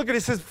 Look at it,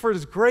 it says, for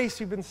His grace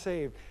you've been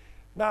saved.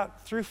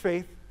 Not through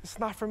faith. It's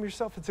not from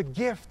yourself. It's a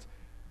gift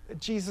that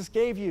Jesus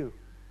gave you.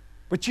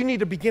 But you need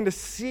to begin to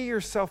see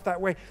yourself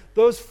that way.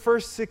 Those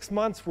first 6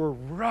 months were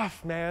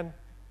rough, man.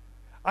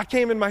 I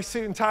came in my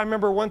suit and tie. I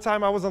remember one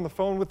time I was on the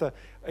phone with an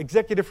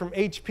executive from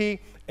HP,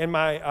 and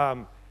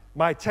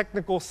my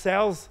technical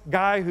sales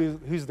guy,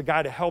 who's the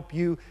guy to help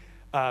you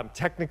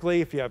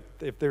technically,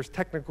 if there's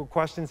technical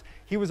questions,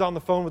 he was on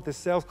the phone with this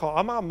sales call.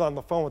 I'm on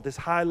the phone with this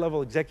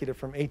high-level executive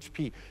from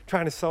HP,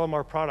 trying to sell him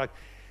our product.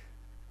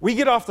 We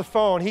get off the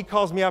phone. He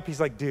calls me up.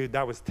 He's like, dude,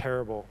 that was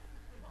terrible.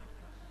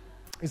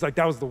 He's like,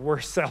 that was the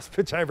worst sales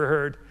pitch I ever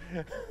heard.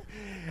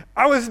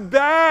 I was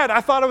bad.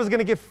 I thought I was going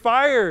to get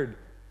fired.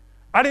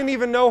 I didn't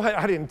even know,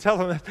 I didn't tell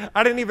him that.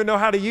 I didn't even know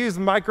how to use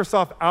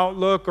Microsoft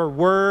Outlook or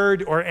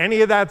Word or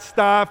any of that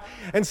stuff.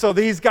 And so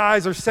these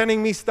guys are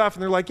sending me stuff,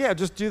 and they're like, yeah,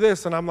 just do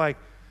this. And I'm like,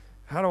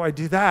 how do I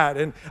do that?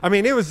 And I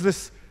mean, it was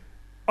this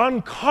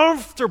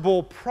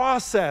uncomfortable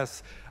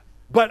process,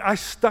 but I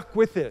stuck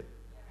with it.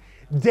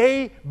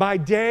 day by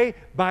day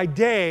by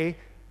day,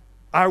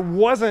 I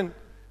wasn't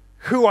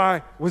who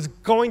I was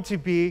going to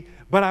be,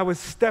 but I was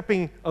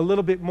stepping a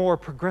little bit more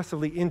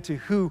progressively into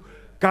who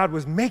God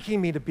was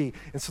making me to be.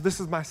 And so this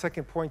is my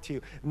second point to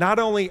you. Not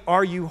only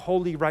are you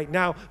holy right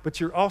now, but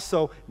you're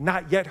also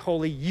not yet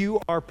holy. You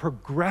are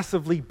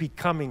progressively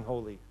becoming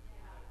holy.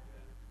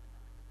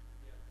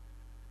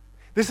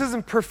 This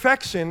isn't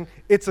perfection,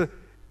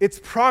 it's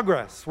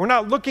progress. We're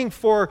not looking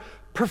for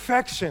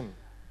perfection.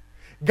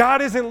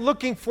 God isn't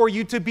looking for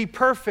you to be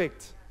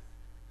perfect.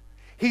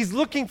 He's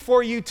looking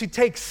for you to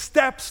take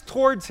steps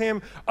towards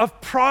Him of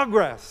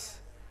progress,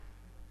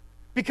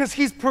 because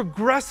He's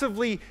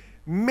progressively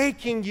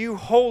making you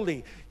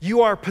holy.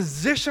 You are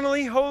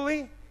positionally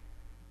holy,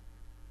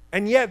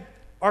 and yet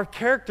our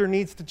character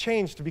needs to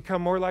change to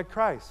become more like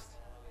Christ.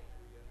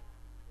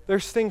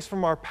 There's things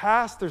from our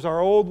past, there's our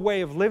old way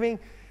of living,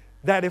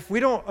 that if we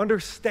don't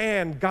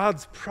understand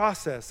God's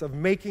process of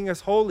making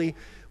us holy,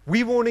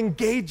 we won't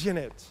engage in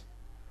it.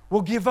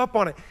 We'll give up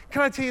on it.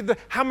 Can I tell you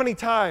how many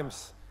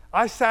times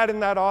I sat in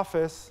that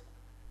office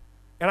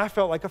and I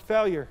felt like a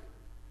failure.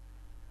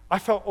 I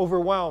felt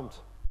overwhelmed.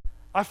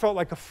 I felt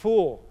like a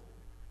fool.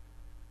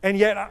 And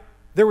yet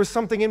there was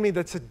something in me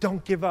that said,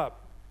 don't give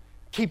up.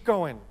 Keep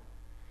going.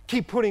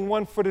 Keep putting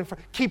one foot in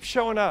front. Keep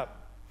showing up.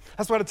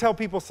 That's what I tell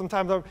people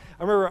sometimes. I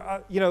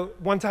remember,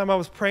 one time I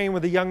was praying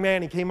with a young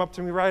man. He came up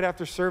to me right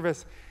after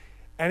service,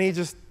 and he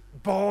just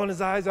bawling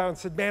his eyes out and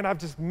said, man, I've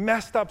just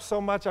messed up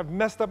so much. I've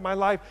messed up my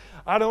life.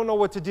 I don't know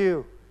what to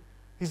do.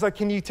 He's like,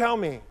 can you tell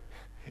me?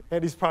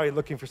 And he's probably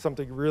looking for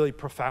something really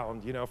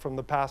profound, from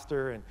the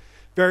pastor, and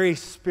very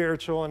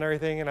spiritual and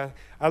everything. And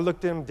I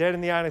looked him dead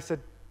in the eye and I said,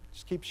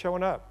 just keep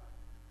showing up.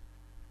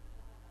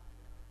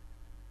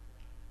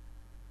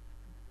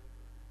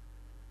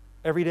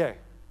 Every day.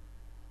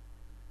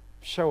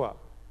 Show up.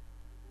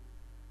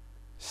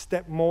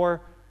 Step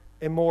more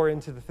and more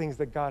into the things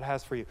that God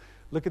has for you.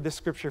 Look at this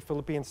scripture,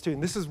 Philippians 2.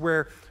 And this is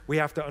where we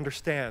have to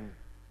understand.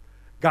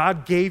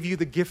 God gave you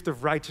the gift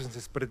of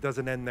righteousness, but it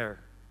doesn't end there.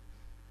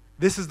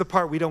 This is the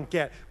part we don't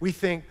get. We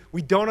think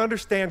we don't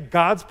understand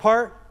God's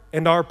part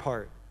and our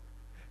part.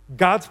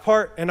 God's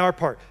part and our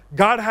part.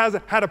 God has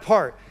had a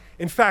part.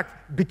 In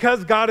fact,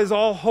 because God is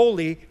all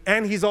holy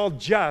and He's all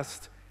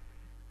just,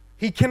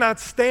 He cannot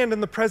stand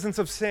in the presence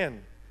of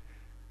sin.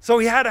 So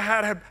He had to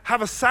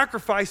have a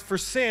sacrifice for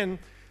sin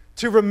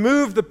to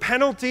remove the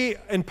penalty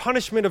and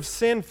punishment of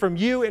sin from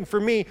you and for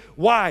me.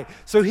 Why?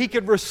 So He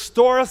could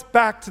restore us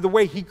back to the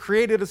way He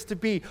created us to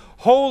be,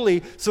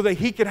 holy, so that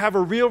He could have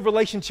a real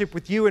relationship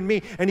with you and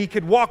me, and He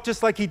could walk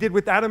just like He did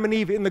with Adam and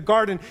Eve in the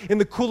garden in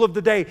the cool of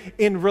the day,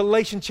 in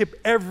relationship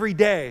every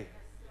day.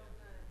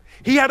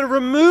 He had to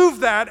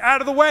remove that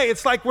out of the way.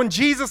 It's like when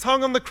Jesus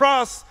hung on the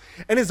cross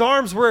and His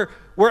arms were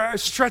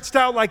stretched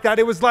out like that.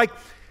 It was like,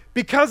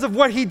 because of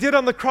what He did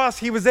on the cross,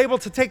 He was able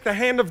to take the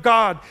hand of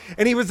God,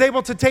 and He was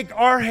able to take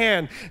our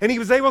hand, and He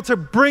was able to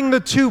bring the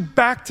two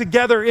back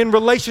together in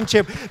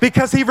relationship,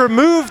 because He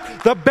removed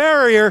the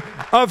barrier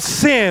of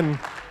sin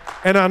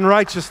and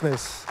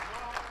unrighteousness.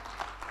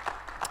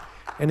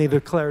 And He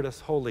declared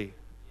us holy.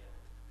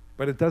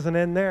 But it doesn't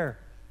end there.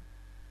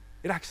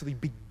 It actually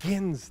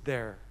begins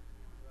there.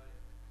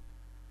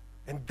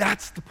 And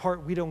that's the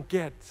part we don't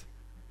get.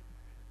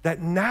 That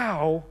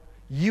now,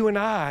 you and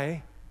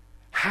I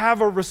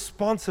have a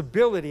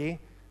responsibility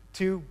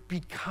to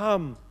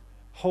become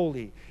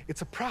holy.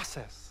 It's a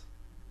process.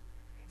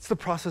 It's the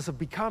process of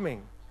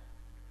becoming.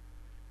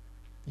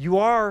 You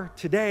are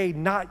today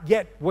not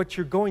yet what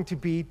you're going to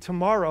be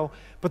tomorrow,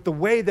 but the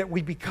way that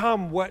we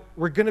become what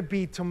we're going to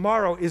be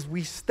tomorrow is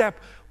we step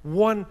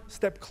one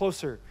step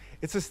closer.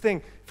 It's this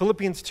thing,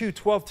 Philippians 2,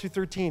 12 through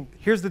 13.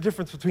 Here's the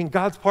difference between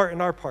God's part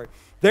and our part.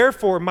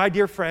 Therefore, my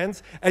dear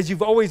friends, as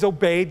you've always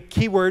obeyed,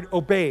 keyword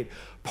obeyed.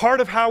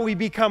 Part of how we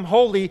become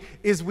holy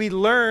is we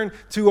learn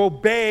to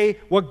obey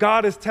what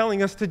God is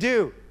telling us to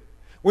do.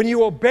 When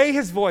you obey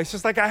His voice,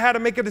 just like I had to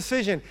make a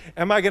decision,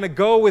 am I going to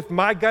go with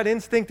my gut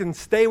instinct and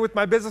stay with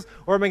my business,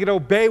 or am I going to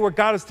obey what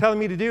God is telling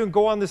me to do and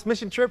go on this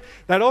mission trip?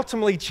 That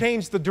ultimately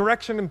changed the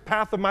direction and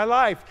path of my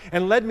life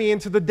and led me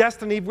into the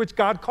destiny of which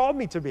God called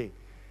me to be.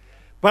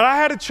 But I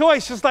had a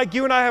choice, just like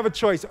you and I have a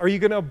choice. Are you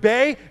going to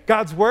obey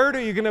God's word, or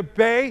are you going to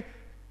obey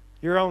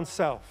your own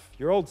self,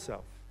 your old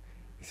self?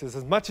 He says,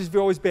 as much as you've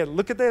always been,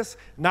 look at this,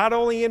 not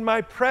only in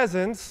my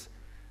presence,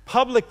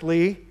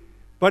 publicly,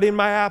 but in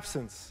my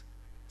absence.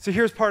 So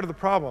here's part of the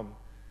problem.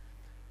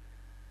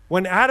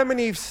 When Adam and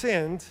Eve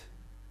sinned,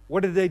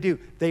 what did they do?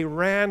 They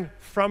ran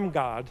from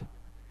God,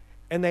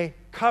 and they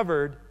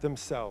covered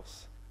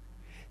themselves.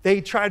 They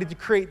tried to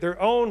create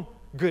their own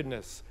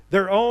goodness,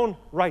 their own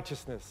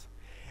righteousness.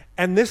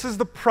 And this is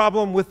the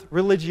problem with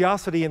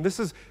religiosity, and this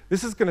is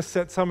going to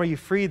set some of you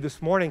free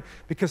this morning,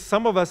 because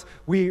some of us,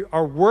 we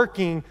are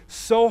working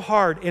so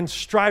hard and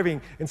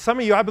striving, and some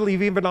of you, I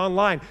believe even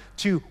online,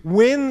 to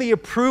win the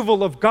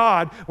approval of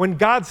God when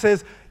God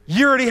says,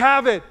 you already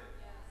have it.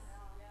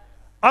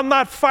 I'm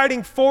not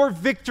fighting for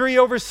victory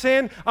over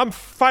sin. I'm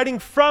fighting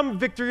from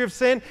victory of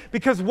sin,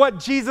 because what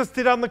Jesus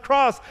did on the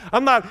cross,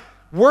 I'm not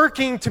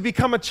working to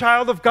become a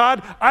child of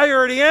God. I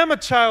already am a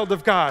child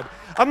of God.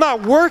 I'm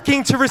not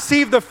working to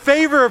receive the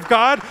favor of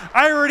God.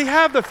 I already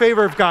have the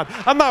favor of God.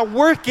 I'm not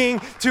working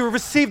to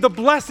receive the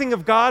blessing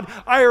of God.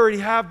 I already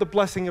have the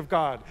blessing of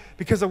God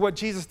because of what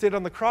Jesus did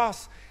on the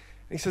cross.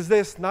 And he says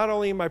this, not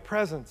only in my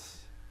presence.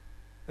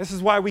 This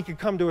is why we could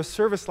come to a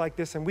service like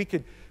this and we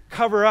could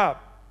cover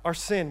up our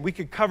sin. We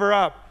could cover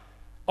up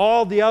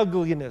all the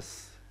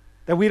ugliness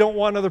that we don't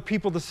want other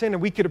people to sin,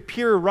 and we could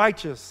appear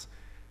righteous.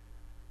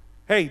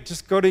 Hey,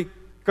 just go to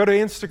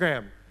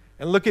Instagram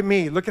and look at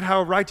me. Look at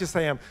how righteous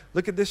I am.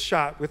 Look at this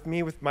shot with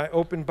me with my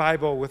open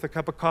Bible with a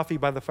cup of coffee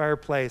by the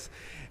fireplace.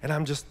 And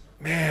I'm just,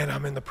 man,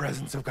 I'm in the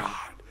presence of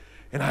God.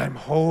 And I'm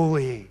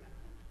holy.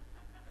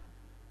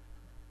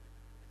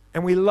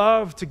 And we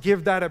love to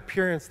give that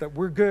appearance that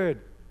we're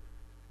good.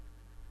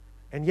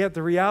 And yet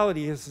the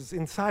reality is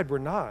inside we're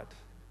not.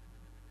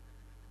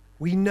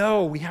 We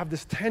know we have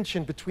this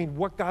tension between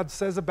what God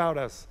says about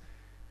us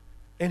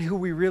and who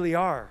we really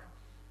are.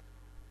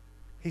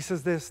 He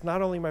says this,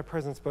 not only in my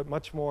presence, but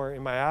much more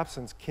in my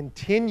absence,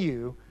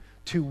 continue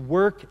to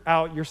work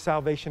out your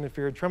salvation in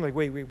fear and trembling.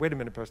 Wait a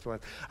minute, Pastor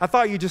Lance. I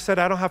thought you just said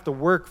I don't have to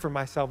work for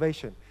my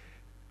salvation.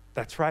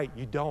 That's right,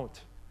 you don't.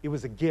 It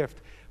was a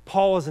gift.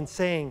 Paul isn't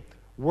saying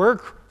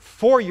work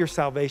for your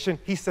salvation.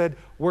 He said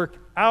work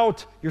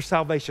out your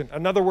salvation.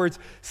 In other words,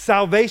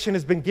 salvation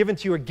has been given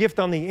to you, a gift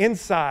on the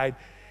inside.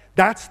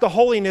 That's the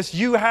holiness.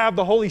 You have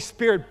the Holy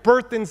Spirit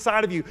birthed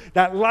inside of you,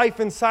 that life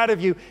inside of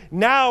you.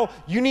 Now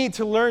you need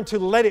to learn to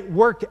let it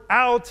work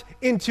out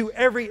into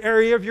every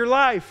area of your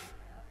life.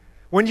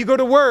 When you go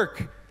to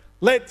work,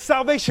 let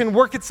salvation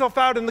work itself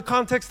out in the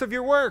context of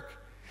your work.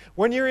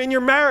 When you're in your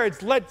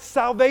marriage, let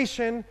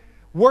salvation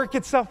work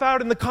itself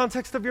out in the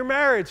context of your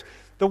marriage.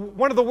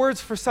 One of the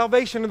words for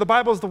salvation in the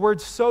Bible is the word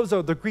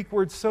sozo, the Greek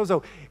word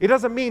sozo. It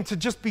doesn't mean to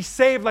just be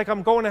saved like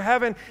I'm going to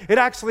heaven. It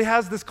actually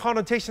has this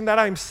connotation that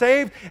I'm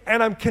saved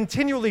and I'm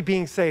continually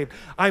being saved.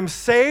 I'm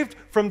saved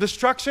from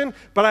destruction,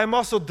 but I'm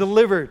also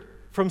delivered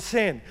from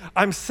sin.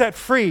 I'm set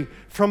free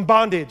from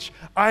bondage.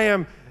 I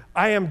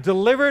am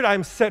delivered,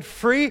 I'm set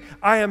free,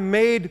 I am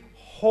made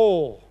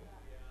whole.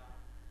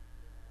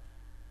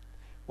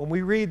 When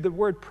we read the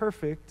word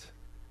perfect,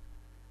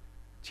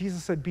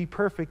 Jesus said, be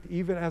perfect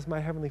even as my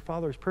heavenly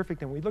Father is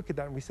perfect. And we look at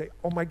that and we say,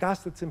 oh my gosh,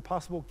 that's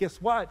impossible.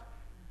 Guess what?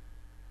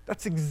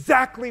 That's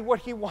exactly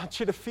what he wants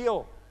you to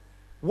feel.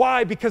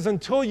 Why? Because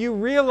until you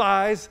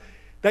realize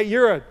that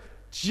you're a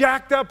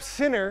jacked up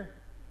sinner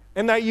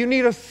and that you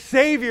need a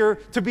Savior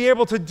to be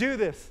able to do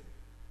this,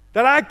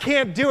 that I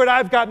can't do it,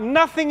 I've got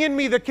nothing in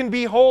me that can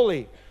be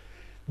holy.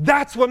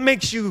 That's what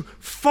makes you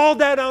fall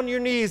down on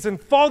your knees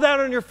and fall down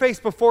on your face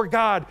before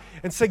God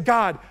and say,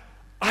 God,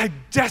 I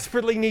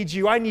desperately need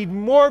you. I need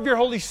more of your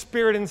Holy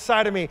Spirit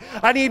inside of me.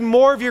 I need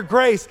more of your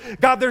grace.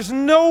 God, there's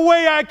no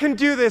way I can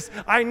do this.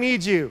 I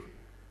need you.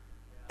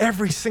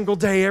 Every single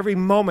day, every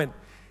moment.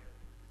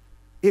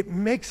 It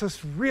makes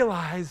us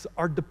realize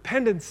our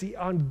dependency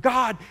on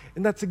God,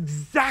 and that's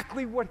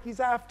exactly what he's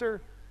after.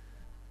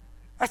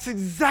 That's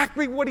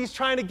exactly what he's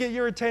trying to get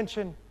your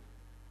attention.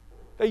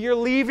 That you're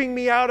leaving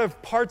me out of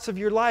parts of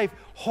your life.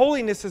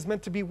 Holiness is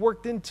meant to be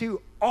worked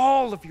into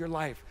all of your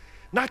life.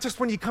 Not just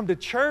when you come to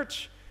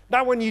church,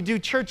 not when you do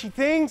churchy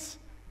things,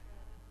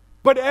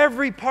 but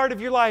every part of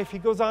your life. He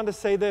goes on to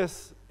say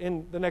this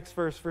in the next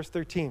verse, verse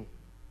 13.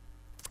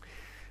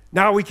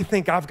 Now we can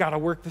think, I've got to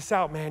work this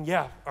out, man.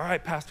 Yeah, all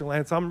right, Pastor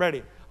Lance, I'm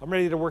ready. I'm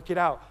ready to work it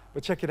out.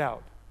 But check it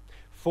out.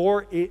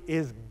 For it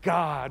is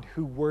God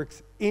who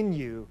works in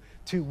you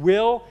to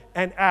will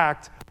and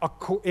act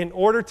in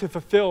order to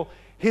fulfill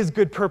his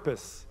good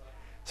purpose.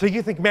 So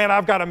you think, man,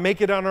 I've got to make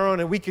it on our own,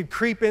 and we could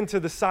creep into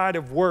the side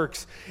of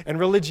works and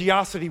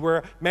religiosity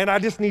where, man, I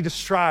just need to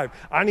strive.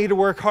 I need to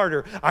work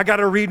harder. I got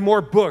to read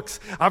more books.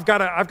 I've got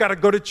to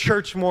go to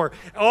church more.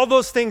 All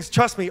those things,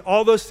 trust me,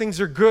 all those things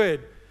are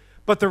good.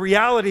 But the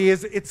reality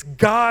is it's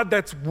God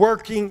that's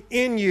working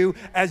in you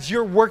as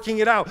you're working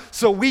it out.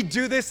 So we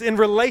do this in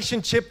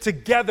relationship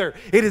together.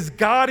 It is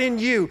God in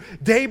you,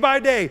 day by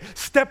day,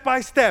 step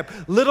by step,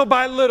 little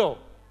by little.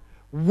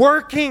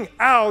 Working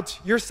out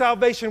your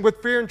salvation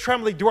with fear and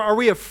trembling. Are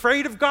we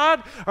afraid of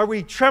God? Are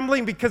we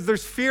trembling because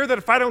there's fear that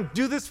if I don't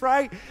do this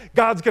right,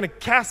 God's going to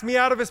cast me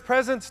out of his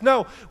presence?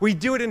 No, we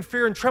do it in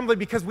fear and trembling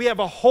because we have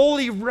a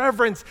holy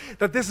reverence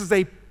that this is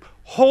a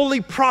holy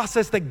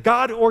process that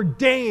God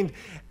ordained,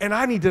 and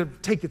I need to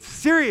take it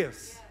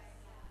serious.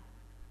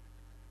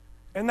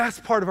 And that's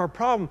part of our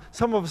problem.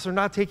 Some of us are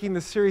not taking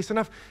this serious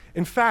enough.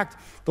 In fact,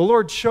 the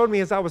Lord showed me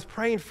as I was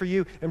praying for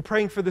you and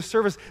praying for this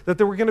service that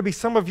there were going to be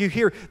some of you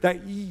here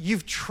that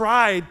you've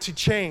tried to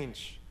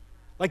change.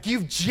 Like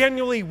you've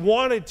genuinely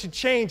wanted to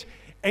change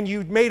and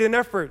you made an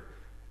effort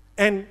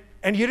and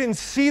you didn't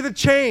see the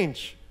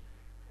change.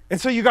 And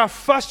so you got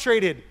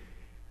frustrated,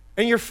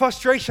 and your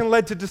frustration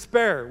led to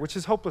despair, which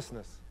is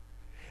hopelessness.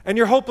 And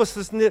your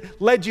hopelessness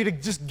led you to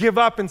just give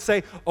up and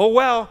say, oh,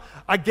 well,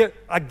 I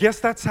guess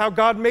that's how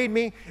God made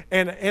me,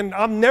 and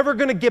I'm never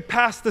going to get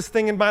past this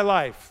thing in my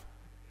life.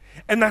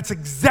 And that's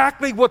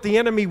exactly what the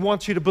enemy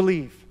wants you to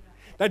believe.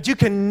 that you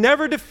can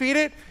never defeat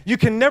it, you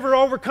can never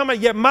overcome it,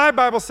 yet my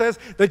Bible says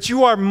that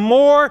you are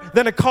more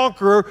than a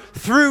conqueror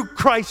through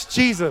Christ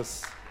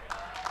Jesus.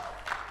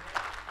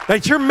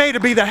 That you're made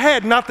to be the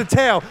head, not the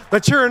tail,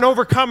 that you're an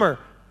overcomer.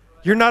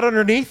 You're not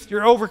underneath,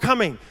 you're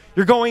overcoming.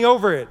 You're going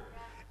over it.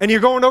 And you're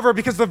going over it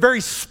because the very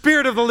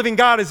Spirit of the living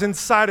God is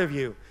inside of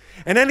you.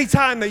 And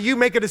anytime that you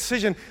make a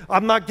decision,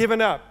 I'm not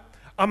giving up,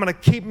 I'm going to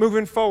keep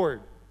moving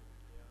forward.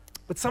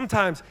 But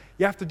sometimes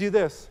you have to do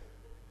this.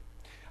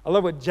 I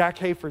love what Jack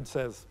Hayford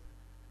says.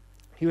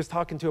 He was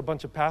talking to a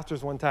bunch of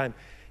pastors one time,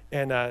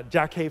 and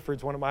Jack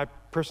Hayford's one of my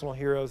personal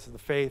heroes of the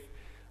faith.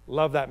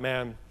 Love that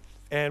man.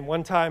 And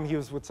one time he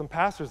was with some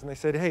pastors, and they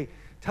said, hey,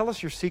 tell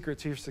us your secret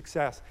to your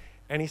success.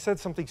 And he said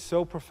something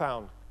so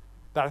profound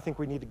that I think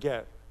we need to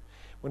get.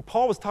 When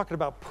Paul was talking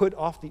about put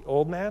off the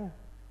old man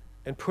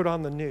and put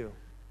on the new,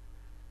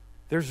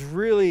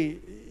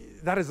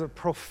 that is a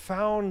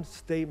profound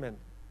statement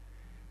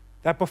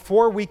that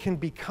before we can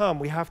become,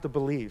 we have to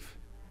believe.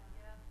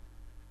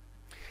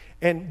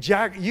 And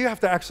Jack, you have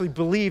to actually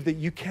believe that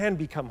you can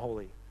become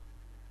holy,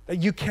 that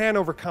you can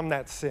overcome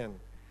that sin,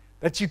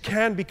 that you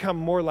can become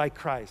more like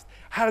Christ.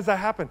 How does that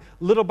happen?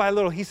 Little by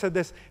little, he said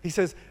this, he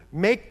says,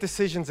 make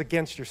decisions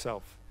against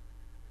yourself.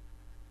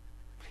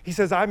 He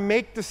says, I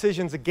make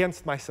decisions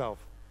against myself.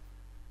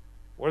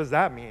 What does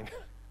that mean?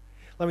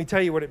 Let me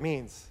tell you what it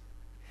means.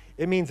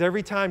 It means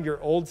every time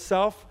your old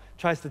self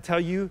tries to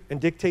tell you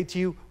and dictate to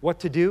you what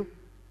to do,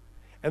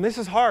 and this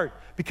is hard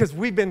because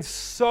we've been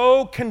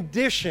so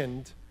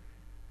conditioned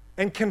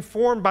and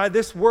conformed by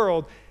this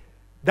world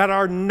that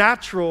our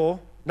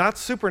natural, not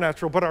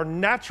supernatural, but our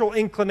natural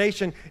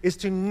inclination is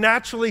to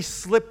naturally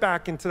slip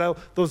back into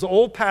those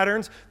old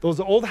patterns, those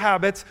old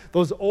habits,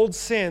 those old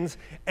sins,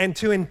 and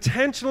to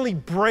intentionally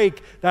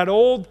break that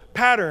old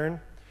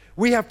pattern,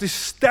 we have to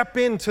step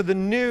into the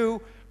new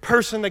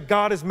person that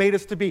God has made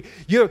us to be.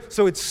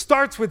 So it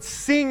starts with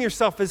seeing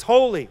yourself as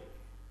holy.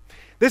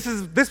 This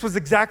was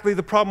exactly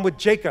the problem with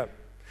Jacob.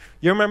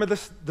 You remember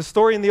the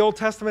story in the Old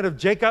Testament of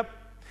Jacob?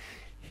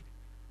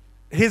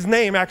 His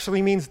name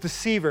actually means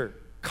deceiver,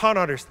 con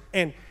artist,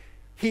 and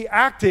he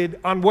acted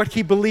on what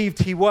he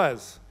believed he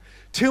was.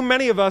 Too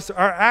many of us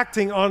are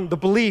acting on the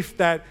belief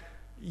that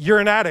you're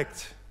an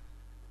addict,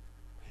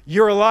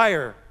 you're a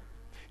liar,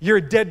 you're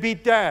a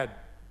deadbeat dad,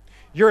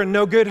 you're a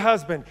no good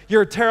husband,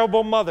 you're a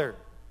terrible mother,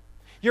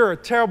 you're a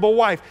terrible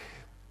wife.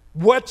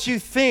 What you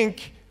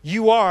think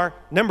you are,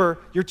 remember,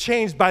 you're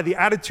changed by the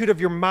attitude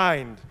of your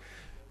mind.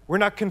 We're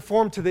not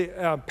conformed to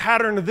the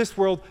pattern of this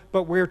world,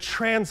 but we're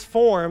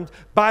transformed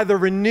by the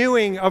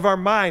renewing of our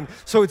mind.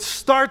 So it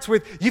starts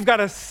with, you've got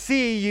to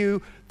see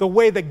you the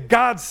way that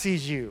God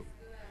sees you.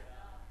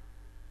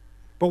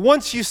 But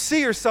once you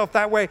see yourself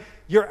that way,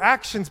 your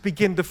actions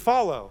begin to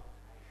follow.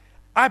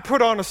 I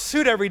put on a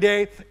suit every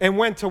day and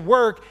went to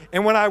work,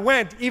 and when I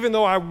went, even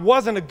though I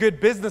wasn't a good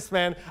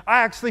businessman,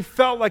 I actually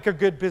felt like a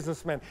good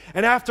businessman.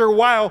 And after a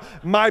while,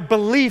 my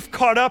belief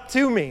caught up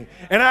to me,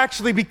 and I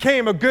actually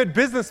became a good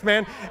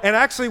businessman and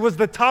actually was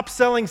the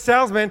top-selling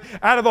salesman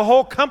out of the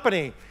whole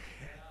company.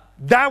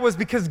 That was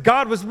because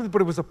God was with me,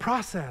 but it was a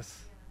process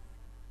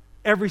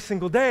every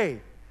single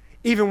day,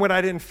 even when I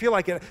didn't feel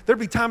like it. There'd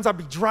be times I'd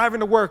be driving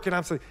to work, and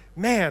I'd say,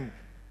 man,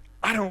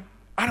 I don't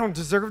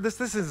deserve this.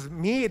 This is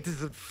me. It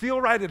doesn't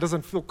feel right. It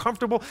doesn't feel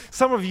comfortable.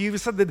 Some of you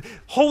said that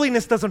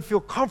holiness doesn't feel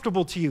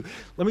comfortable to you.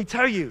 Let me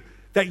tell you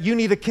that you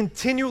need to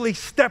continually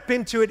step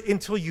into it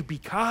until you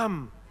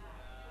become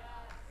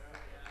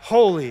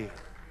holy.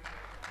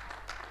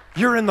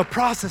 You're in the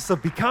process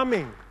of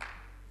becoming.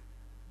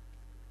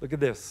 Look at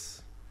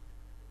this.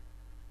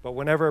 But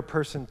whenever a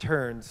person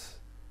turns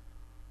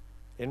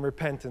in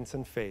repentance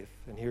and faith,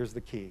 and here's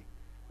the key,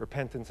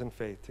 repentance and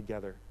faith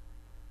together.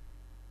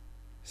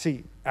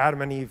 See,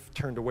 Adam and Eve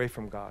turned away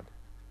from God,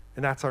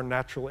 and that's our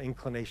natural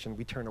inclination.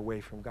 We turn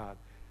away from God.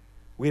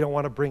 We don't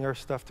want to bring our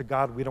stuff to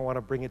God. We don't want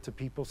to bring it to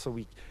people, so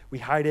we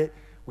hide it.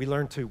 We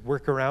learn to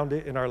work around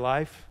it in our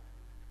life.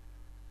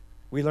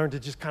 We learn to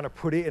just kind of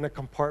put it in a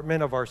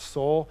compartment of our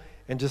soul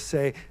and just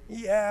say,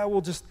 yeah,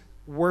 we'll just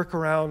work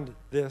around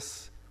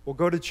this. We'll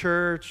go to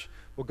church.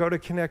 We'll go to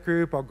Connect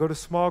Group. I'll go to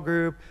small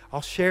group.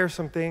 I'll share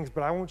some things,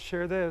 but I won't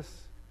share this.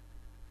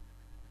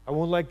 I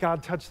won't let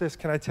God touch this.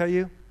 Can I tell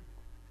you?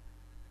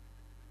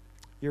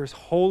 You're as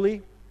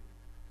holy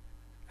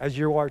as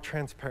you are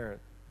transparent.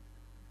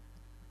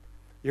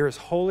 You're as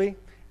holy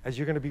as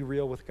you're going to be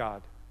real with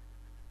God.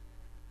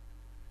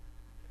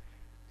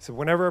 So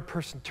whenever a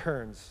person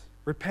turns,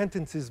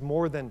 repentance is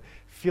more than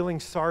feeling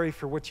sorry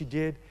for what you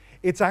did.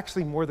 It's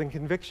actually more than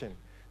conviction.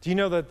 Do you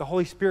know that the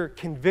Holy Spirit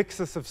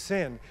convicts us of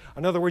sin?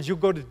 In other words, you'll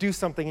go to do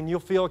something and you'll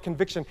feel a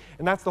conviction,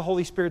 and that's the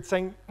Holy Spirit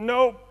saying,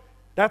 no,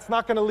 that's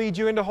not going to lead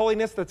you into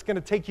holiness. That's going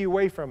to take you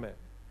away from it.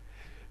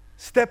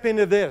 Step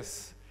into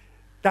this.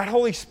 That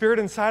Holy Spirit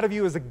inside of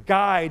you is a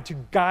guide to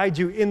guide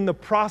you in the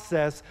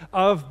process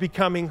of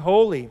becoming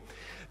holy.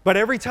 But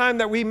every time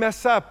that we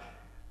mess up,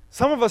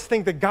 some of us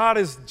think that God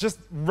is just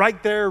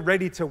right there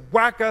ready to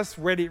whack us,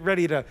 ready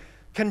to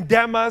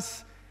condemn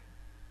us.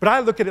 But I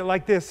look at it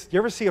like this. You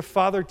ever see a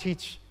father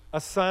teach a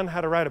son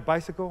how to ride a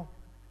bicycle?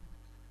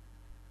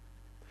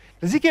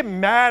 Does he get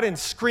mad and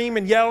scream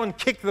and yell and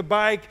kick the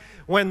bike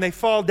when they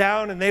fall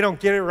down and they don't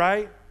get it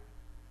right?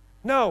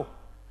 No,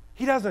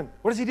 he doesn't.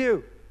 What does he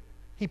do?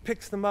 He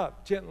picks them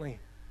up gently.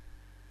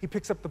 He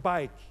picks up the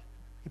bike.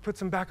 He puts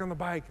them back on the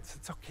bike and says,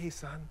 it's okay,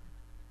 son.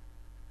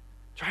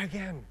 Try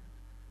again.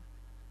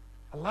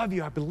 I love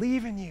you. I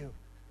believe in you.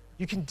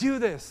 You can do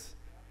this.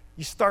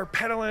 You start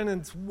pedaling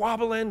and it's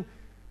wobbling. And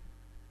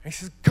he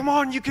says, come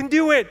on, you can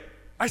do it.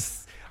 I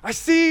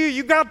see you.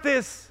 You got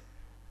this.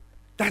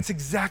 That's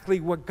exactly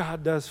what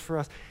God does for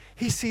us.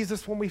 He sees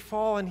us when we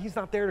fall, and he's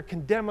not there to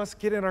condemn us,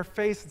 get in our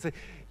face and say,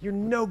 you're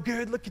no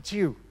good. Look at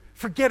you.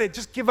 Forget it.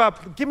 Just give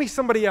up. Give me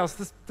somebody else.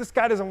 This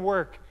guy doesn't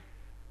work.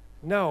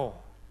 No.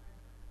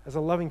 As a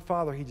loving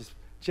father, he just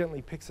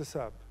gently picks us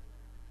up,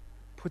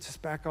 puts us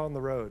back on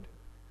the road,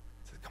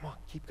 says, come on,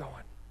 keep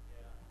going.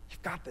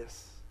 You've got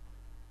this.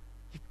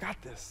 You've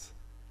got this.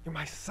 You're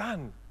my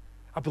son.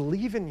 I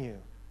believe in you.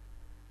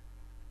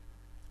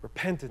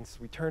 Repentance,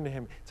 we turn to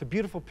him. It's a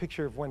beautiful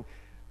picture of when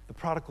the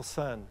prodigal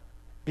son,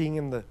 being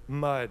in the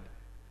mud,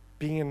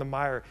 being in the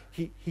mire,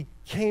 he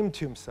came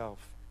to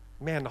himself.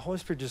 Man, the Holy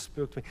Spirit just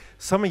spoke to me.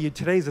 Some of you,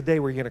 today's a day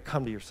where you're going to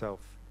come to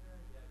yourself.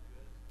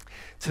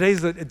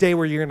 Today's a day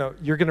where you're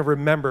going to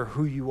remember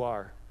who you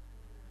are,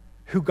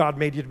 who God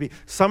made you to be.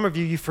 Some of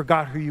you, you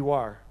forgot who you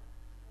are.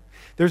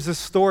 There's this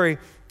story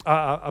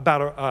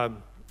about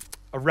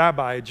a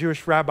rabbi, a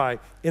Jewish rabbi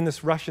in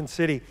this Russian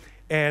city,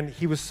 and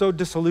he was so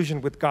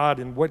disillusioned with God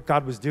and what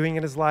God was doing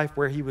in his life,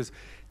 where he was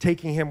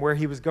taking him, where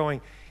he was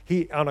going.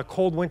 On a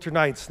cold winter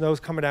night, snow's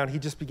coming down, he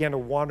just began to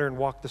wander and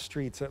walk the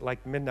streets at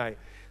like midnight.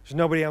 There's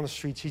nobody on the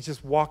streets. He's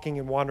just walking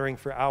and wandering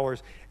for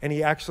hours, and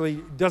he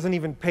actually doesn't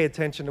even pay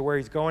attention to where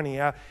he's going.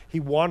 He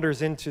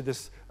wanders into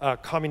this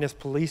communist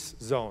police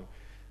zone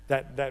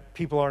that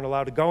people aren't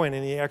allowed to go in,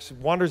 and he actually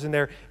wanders in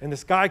there, and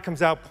this guy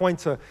comes out,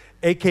 points a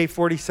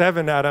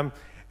AK-47 at him,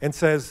 and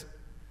says,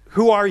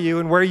 who are you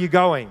and where are you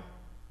going?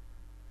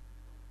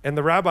 And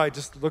the rabbi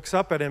just looks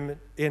up at him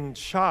in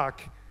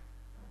shock,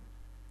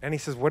 and he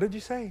says, what did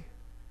you say?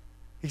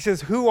 He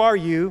says, who are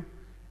you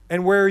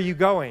and where are you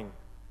going?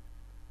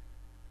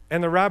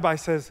 And the rabbi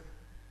says,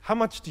 how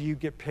much do you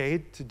get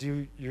paid to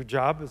do your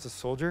job as a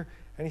soldier?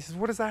 And he says,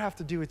 what does that have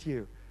to do with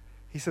you?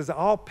 He says,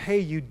 I'll pay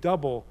you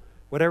double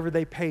whatever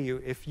they pay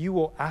you if you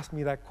will ask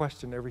me that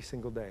question every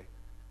single day.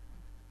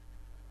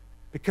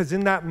 Because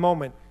in that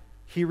moment,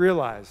 he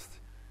realized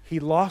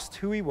he lost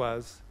who he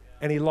was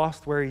and he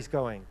lost where he's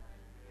going.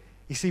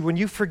 You see, when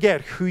you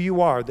forget who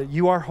you are, that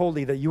you are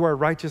holy, that you are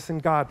righteous in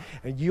God,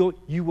 and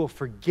you will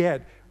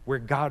forget where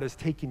God has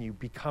taken you,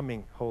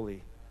 becoming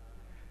holy.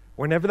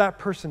 Whenever that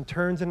person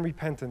turns in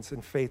repentance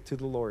and faith to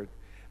the Lord,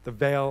 the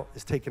veil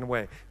is taken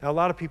away. Now, a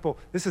lot of people,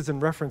 this is in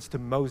reference to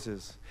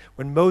Moses.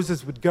 When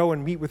Moses would go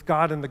and meet with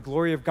God and the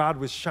glory of God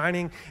was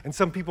shining, and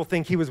some people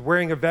think he was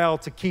wearing a veil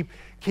to keep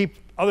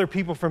other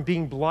people from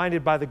being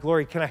blinded by the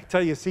glory. Can I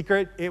tell you a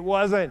secret? It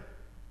wasn't.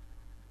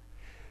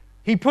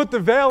 He put the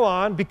veil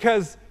on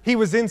because he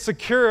was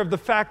insecure of the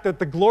fact that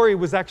the glory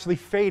was actually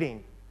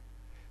fading.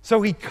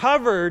 So he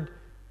covered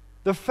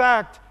the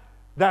fact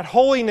that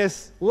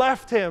holiness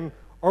left him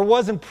or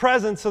wasn't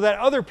present so that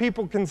other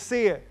people can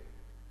see it.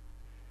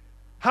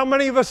 How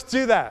many of us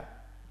do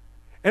that?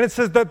 And it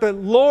says that the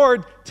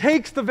Lord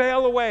takes the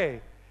veil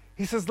away.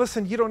 He says,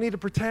 listen, you don't need to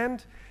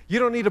pretend. You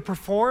don't need to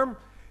perform.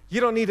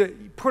 You don't need to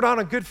put on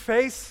a good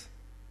face.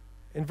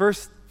 In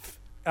verse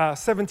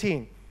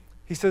 17,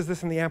 he says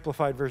this in the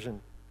Amplified Version.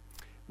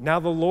 Now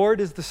the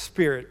Lord is the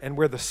Spirit, and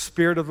where the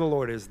Spirit of the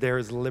Lord is, there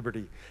is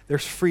liberty.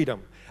 There's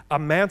freedom,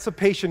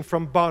 emancipation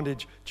from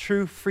bondage,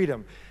 true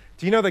freedom.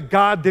 Do you know that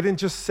God didn't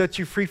just set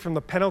you free from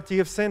the penalty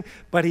of sin,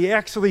 but he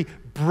actually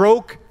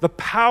broke the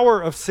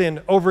power of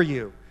sin over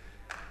you?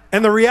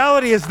 And the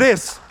reality is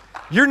this,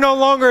 you're no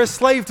longer a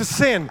slave to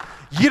sin.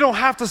 You don't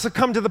have to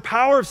succumb to the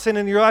power of sin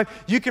in your life.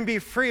 You can be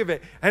free of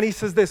it. And he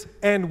says this,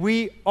 and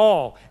we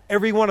all,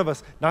 every one of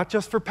us, not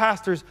just for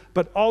pastors,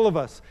 but all of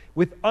us,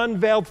 with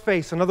unveiled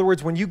face. In other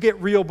words, when you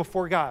get real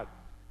before God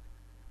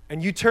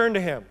and you turn to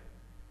him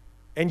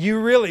and you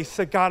really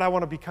say, God, I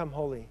want to become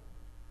holy.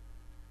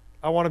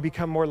 I want to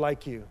become more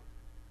like you.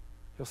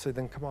 He'll say,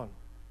 then come on,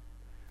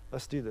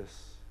 let's do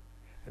this.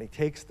 And he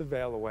takes the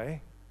veil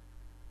away.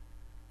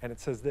 And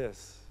it says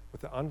this, with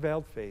the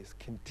unveiled face,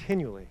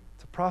 continually,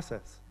 it's a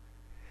process.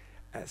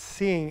 As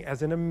seeing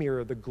as in a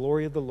mirror the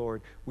glory of the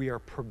Lord, we are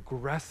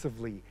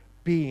progressively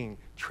being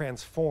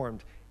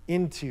transformed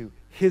into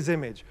his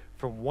image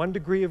from one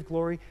degree of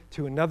glory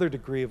to another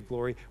degree of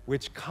glory,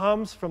 which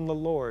comes from the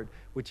Lord,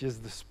 which is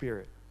the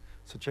Spirit.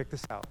 So check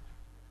this out.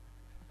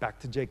 Back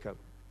to Jacob,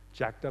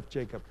 jacked up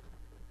Jacob.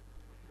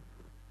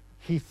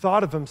 He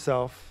thought of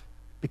himself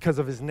because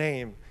of his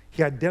name.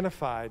 He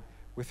identified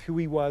with who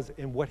he was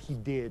and what he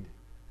did,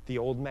 the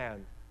old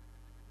man.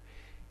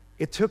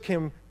 It took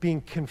him being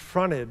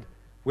confronted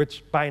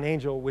by an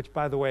angel, which,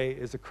 by the way,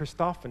 is a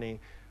Christophany,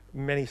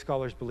 many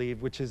scholars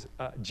believe, which is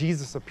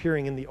Jesus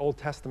appearing in the Old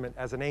Testament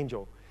as an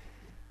angel.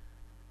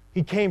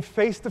 He came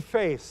face to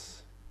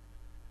face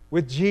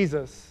with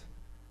Jesus,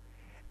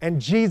 and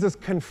Jesus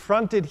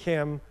confronted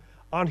him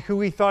on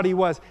who he thought he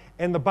was.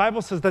 And the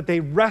Bible says that they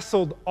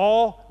wrestled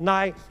all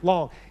night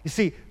long. You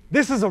see,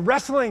 this is a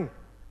wrestling.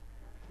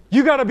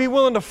 You got to be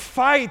willing to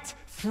fight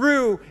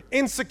through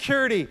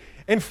insecurity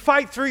and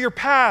fight through your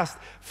past,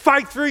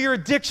 fight through your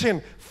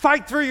addiction,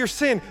 fight through your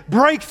sin,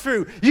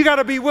 breakthrough. You got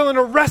to be willing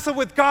to wrestle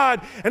with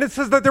God. And it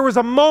says that there was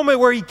a moment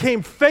where he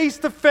came face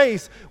to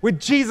face with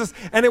Jesus,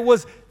 and it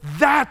was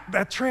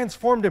that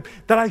transformed him,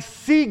 that I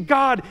see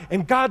God,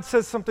 and God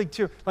says something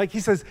to him. Like he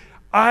says,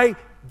 I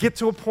get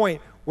to a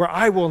point where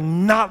I will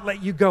not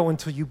let you go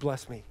until you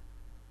bless me.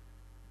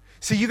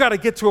 See, you got to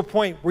get to a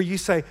point where you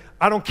say,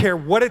 I don't care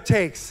what it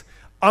takes,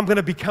 I'm going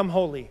to become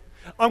holy.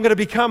 I'm going to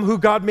become who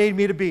God made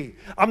me to be.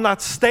 I'm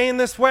not staying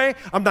this way.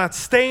 I'm not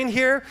staying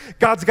here.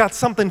 God's got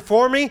something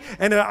for me,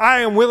 and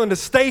I am willing to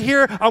stay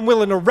here. I'm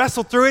willing to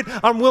wrestle through it.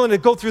 I'm willing to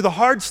go through the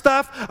hard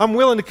stuff. I'm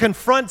willing to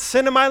confront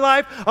sin in my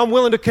life. I'm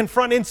willing to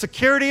confront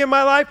insecurity in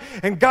my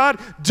life. And God,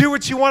 do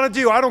what you want to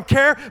do. I don't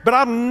care, but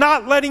I'm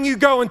not letting you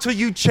go until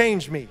you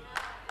change me.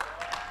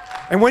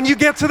 And when you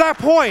get to that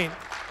point,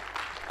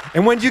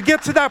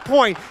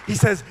 he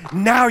says,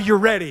 now you're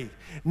ready.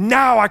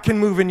 Now I can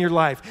move in your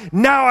life.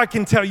 Now I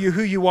can tell you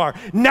who you are.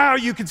 Now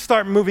you can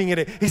start moving in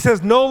it. He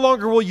says, no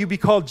longer will you be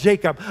called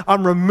Jacob.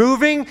 I'm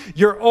removing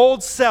your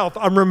old self.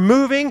 I'm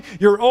removing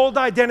your old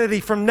identity.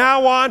 From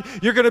now on,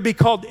 you're going to be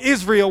called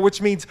Israel, which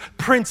means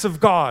Prince of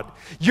God.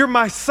 You're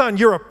my son.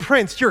 You're a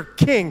prince. You're a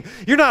king.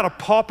 You're not a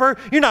pauper.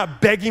 You're not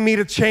begging me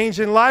to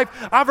change in life.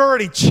 I've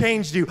already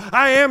changed you.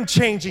 I am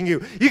changing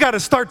you. You got to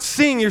start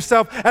seeing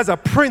yourself as a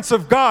prince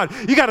of God.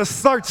 You got to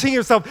start seeing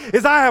yourself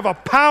as I have a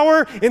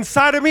power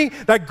inside of me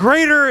that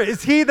greater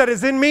is he that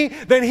is in me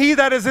than he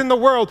that is in the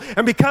world.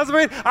 And because of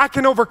it, I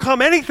can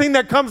overcome anything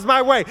that comes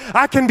my way.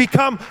 I can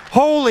become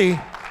holy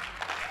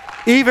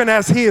even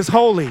as he is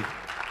holy.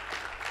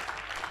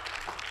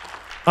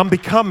 I'm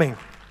becoming.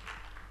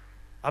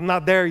 I'm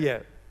not there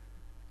yet,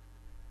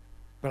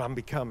 but I'm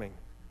becoming.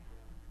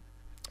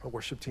 Our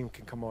worship team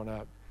can come on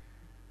up.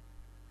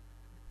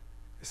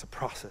 It's a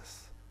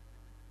process.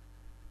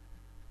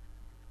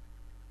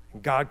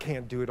 And God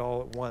can't do it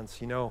all at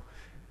once. You know,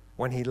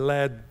 when he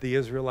led the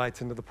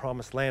Israelites into the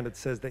promised land, it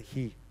says that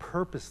he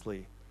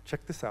purposely,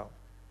 check this out,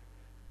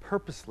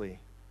 purposely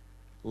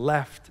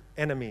left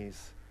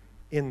enemies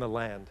in the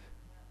land.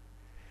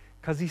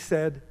 Because he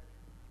said,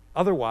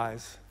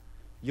 otherwise,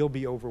 you'll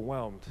be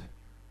overwhelmed.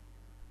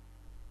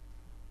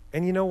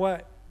 And you know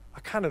what? I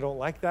kind of don't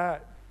like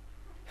that.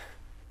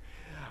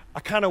 I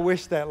kind of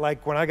wish that,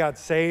 like, when I got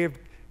saved,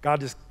 God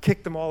just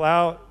kicked them all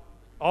out,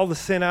 all the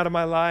sin out of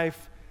my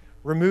life,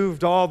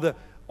 removed all the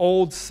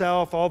old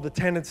self, all the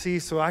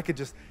tendencies, so I could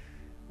just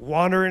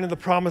wander into the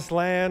promised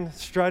land,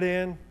 strut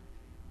in.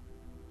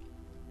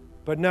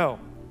 But no,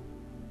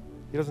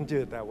 he doesn't do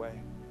it that way.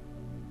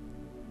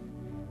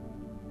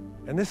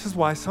 And this is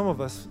why some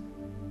of us,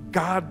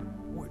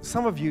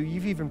 some of you,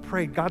 you've even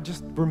prayed, God,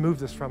 just remove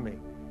this from me.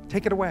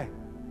 Take it away.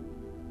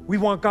 We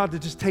want God to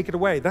just take it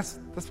away. That's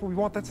what we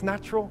want. That's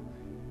natural.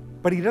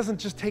 But he doesn't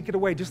just take it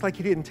away, just like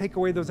he didn't take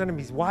away those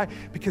enemies. Why?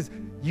 Because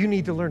you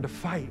need to learn to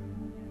fight.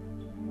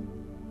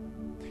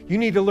 You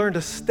need to learn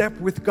to step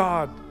with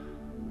God,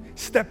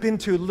 step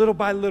into little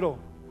by little.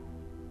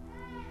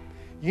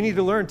 You need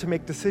to learn to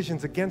make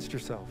decisions against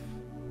yourself.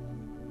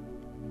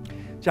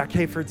 Jack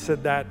Hayford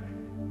said that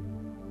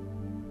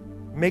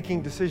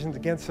making decisions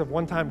against himself,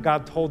 one time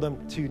God told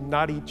him to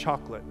not eat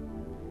chocolate.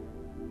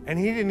 And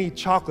he didn't eat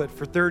chocolate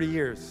for 30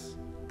 years.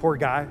 Poor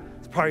guy.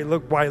 That's probably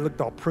why he looked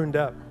all pruned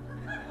up.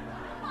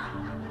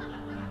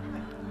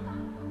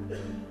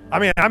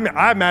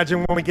 I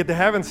imagine when we get to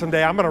heaven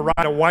someday, I'm going to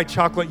ride a white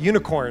chocolate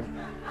unicorn.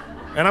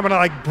 And I'm going to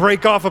like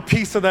break off a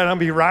piece of that and I'm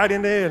going to be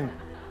riding it. And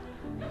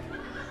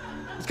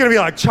it's going to be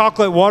like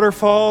chocolate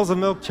waterfalls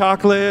and milk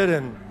chocolate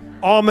and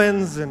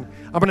almonds. And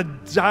I'm going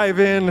to dive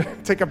in,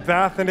 take a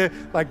bath in it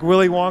like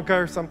Willy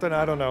Wonka or something.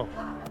 I don't know.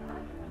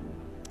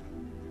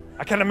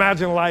 I can't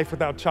imagine life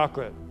without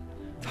chocolate.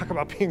 Talk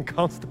about being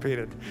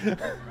constipated.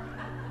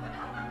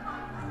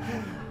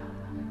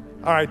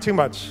 All right, too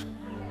much.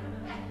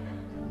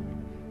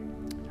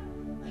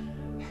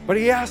 But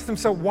he asked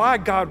himself, why,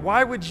 God,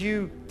 why would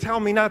you tell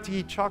me not to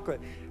eat chocolate?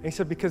 And he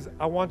said, because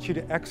I want you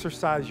to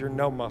exercise your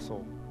no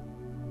muscle.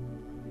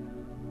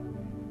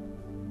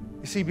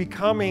 You see,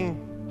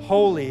 becoming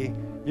holy,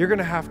 you're going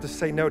to have to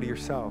say no to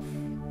yourself.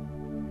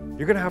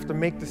 You're going to have to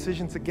make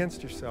decisions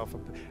against yourself,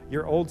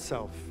 your old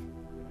self.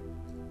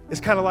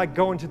 It's kind of like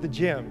going to the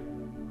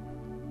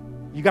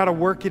gym. You got to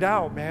work it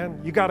out,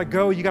 man. You got to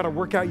go. You got to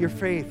work out your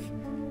faith.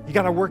 You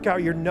got to work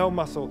out your no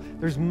muscle.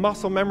 There's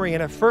muscle memory,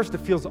 and at first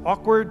it feels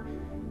awkward.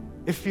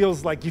 It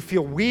feels like you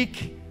feel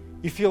weak.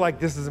 You feel like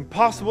this is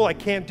impossible. I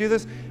can't do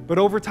this. But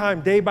over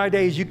time, day by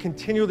day, as you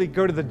continually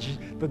go to the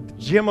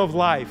gym of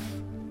life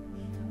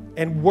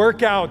and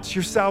work out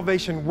your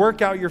salvation,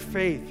 work out your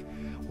faith,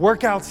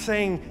 work out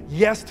saying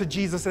yes to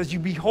Jesus as you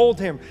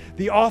behold him,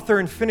 the author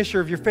and finisher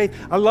of your faith.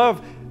 I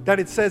love that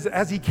it says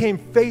as he came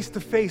face to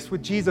face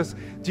with Jesus,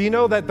 do you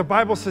know that the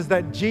Bible says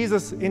that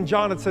Jesus, in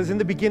John, it says, in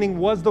the beginning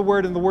was the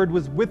Word, and the Word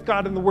was with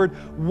God, and the Word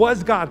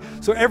was God.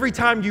 So every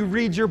time you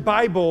read your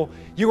Bible,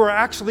 you are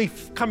actually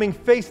coming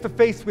face to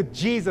face with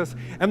Jesus,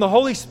 and the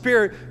Holy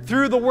Spirit,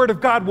 through the Word of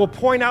God, will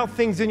point out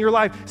things in your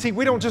life. See,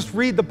 we don't just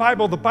read the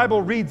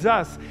Bible reads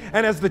us.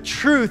 And as the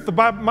truth,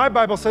 my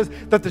Bible says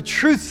that the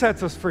truth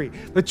sets us free.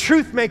 The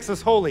truth makes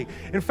us holy.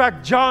 In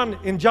fact,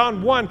 in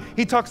John 1,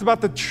 he talks about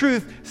the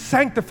truth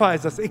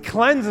sanctifies us. It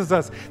cleanses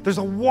us. There's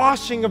a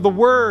washing of the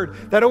Word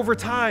that over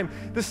time,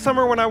 this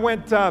summer when I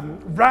went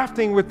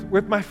rafting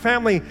with my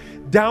family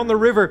down the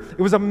river,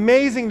 it was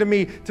amazing to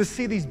me to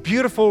see these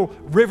beautiful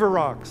river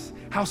rocks,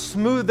 how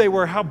smooth they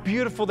were, how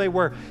beautiful they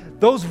were.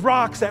 Those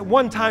rocks at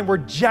one time were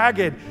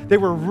jagged, they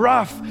were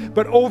rough,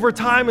 but over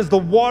time as the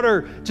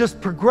water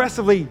just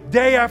progressively,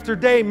 day after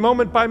day,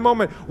 moment by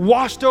moment,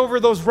 washed over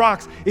those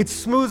rocks, it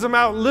smooths them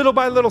out little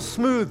by little,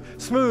 smooth,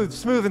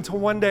 until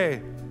one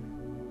day,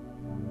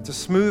 it's a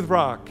smooth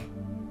rock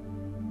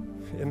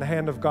in the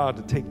hand of God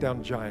to take down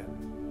a giant.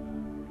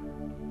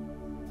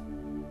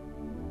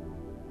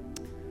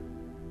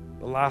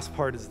 The last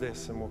part is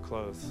this, and we'll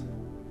close.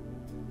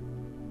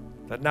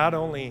 That not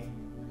only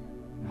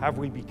have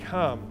we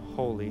become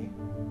holy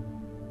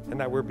and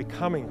that we're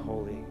becoming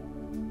holy,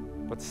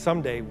 but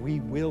someday we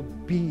will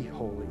be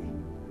holy.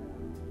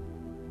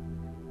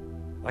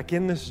 Like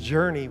in this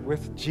journey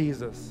with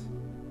Jesus,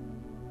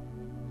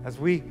 as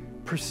we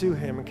pursue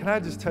him, and can I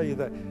just tell you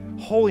that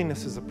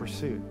holiness is a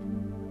pursuit.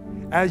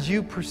 As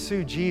you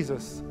pursue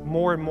Jesus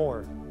more and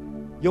more,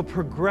 you'll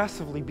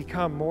progressively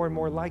become more and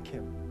more like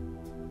him.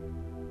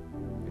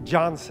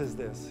 John says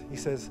this, he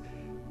says,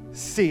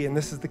 see, and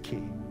this is the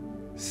key,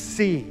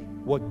 see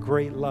what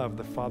great love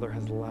the Father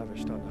has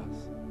lavished on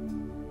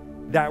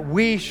us. That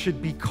we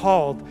should be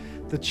called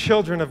the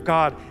children of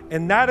God,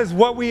 and that is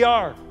what we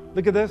are.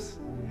 Look at this,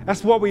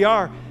 that's what we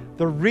are.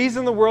 The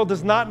reason the world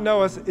does not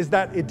know us is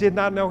that it did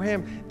not know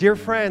him. Dear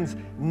friends,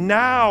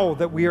 now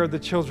that we are the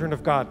children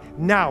of God,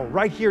 now,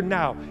 right here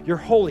now, you're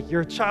holy,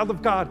 you're a child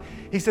of God.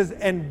 He says,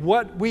 and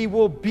what we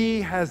will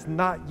be has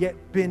not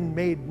yet been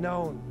made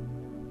known.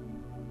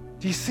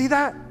 Do you see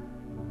that?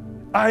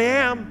 I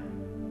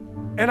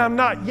am, and I'm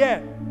not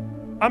yet.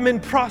 I'm in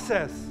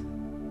process.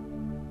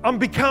 I'm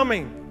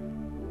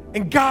becoming.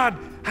 And God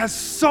has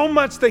so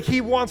much that he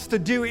wants to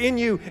do in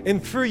you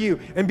and through you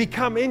and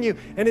become in you.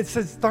 And it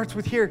says, starts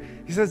with here.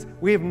 He says,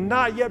 we have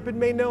not yet been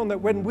made known that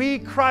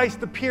when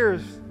Christ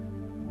appears,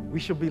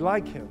 we shall be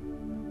like him.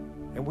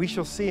 And we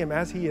shall see him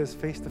as he is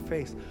face to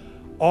face.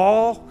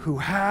 All who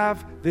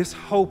have this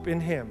hope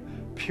in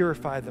him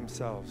purify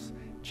themselves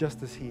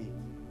just as he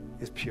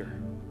is pure.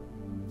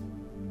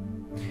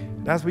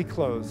 And as we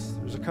close,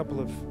 there's a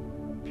couple of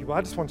people. I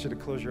just want you to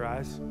close your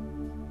eyes.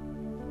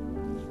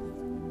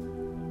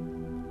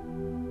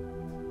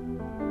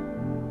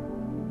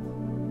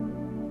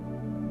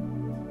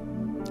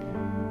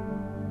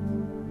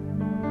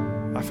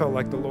 I felt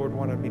like the Lord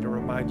wanted me to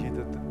remind you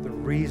that the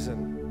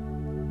reason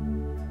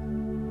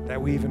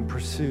that we even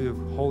pursue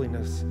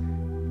holiness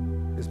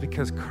is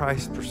because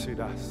Christ pursued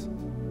us.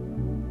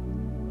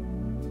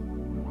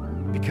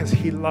 Because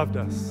he loved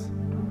us.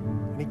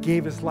 And he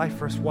gave his life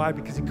for us. Why?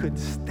 Because he couldn't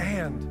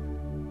stand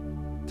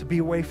to be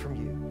away from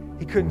you.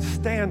 He couldn't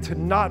stand to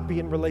not be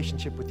in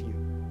relationship with you.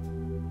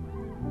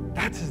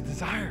 That's his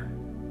desire.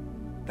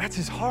 That's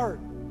his heart.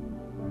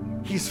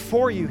 He's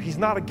for you. He's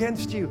not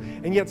against you.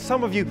 And yet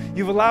some of you,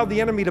 you've allowed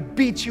the enemy to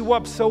beat you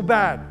up so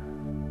bad.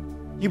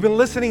 You've been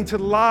listening to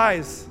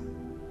lies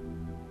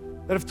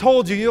that have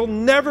told you you'll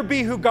never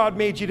be who God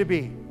made you to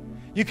be.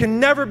 You can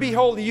never be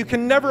holy. You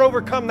can never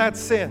overcome that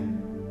sin.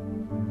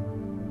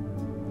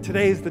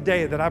 Today is the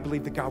day that I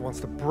believe that God wants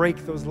to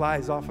break those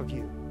lies off of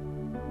you.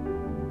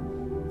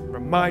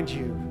 Remind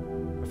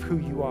you of who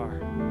you are.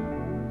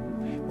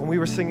 When we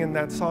were singing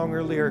that song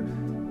earlier,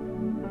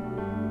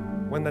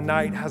 when the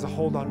night has a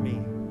hold on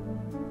me,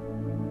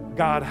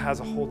 God has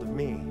a hold of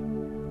me.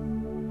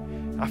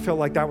 I felt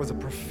like that was a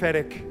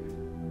prophetic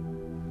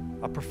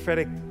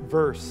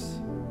verse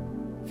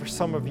for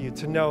some of you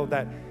to know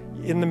that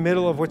in the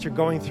middle of what you're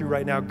going through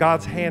right now,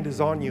 God's hand is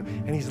on you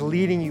and he's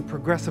leading you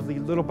progressively,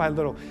 little by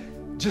little.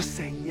 Just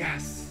say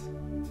yes.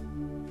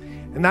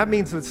 And that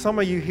means that some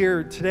of you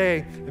here today,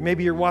 and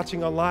maybe you're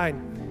watching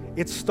online,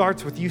 it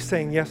starts with you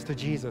saying yes to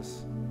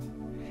Jesus.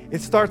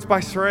 It starts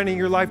by surrendering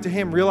your life to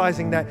him,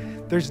 realizing that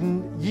there's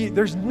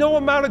no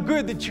amount of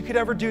good that you could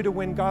ever do to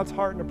win God's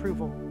heart and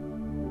approval.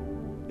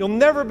 You'll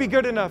never be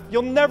good enough.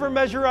 You'll never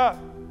measure up.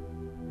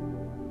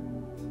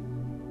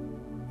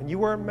 And you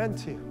weren't meant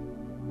to.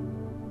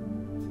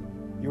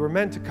 You were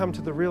meant to come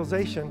to the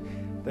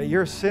realization that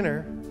you're a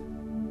sinner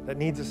that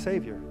needs a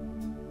Savior.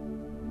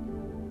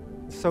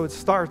 So it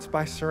starts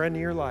by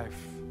surrendering your life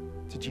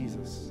to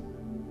Jesus.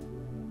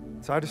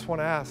 So I just want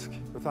to ask,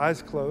 with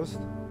eyes closed,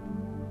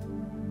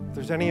 if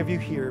there's any of you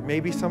here,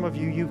 maybe some of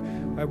you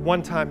at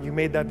one time you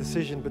made that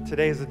decision, but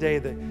today is the day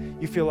that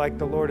you feel like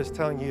the Lord is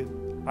telling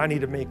you, I need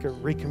to make a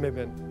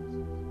recommitment.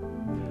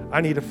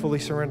 I need to fully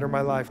surrender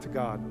my life to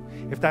God.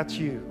 If that's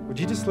you, would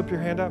you just slip your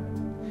hand up?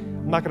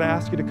 I'm not going to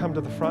ask you to come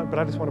to the front, but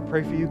I just want to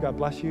pray for you. God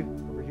bless you.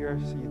 Over here,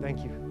 I see you.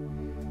 Thank you.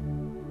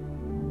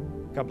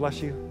 God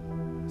bless you.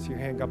 I see your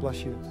hand. God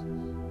bless you.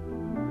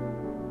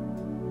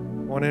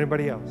 Want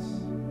anybody else?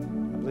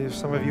 I believe there's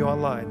some of you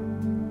online.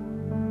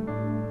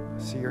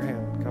 I see your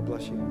hand. God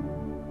bless you.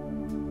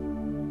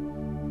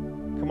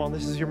 Come on,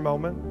 this is your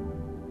moment.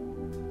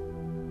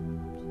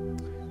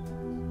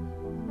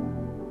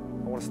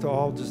 I want us to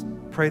all just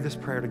pray this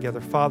prayer together.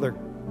 Father,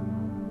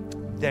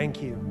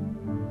 thank you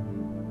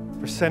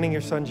for sending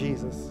your son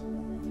Jesus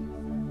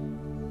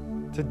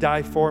to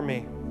die for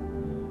me,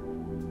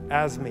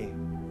 as me.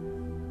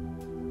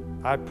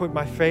 I put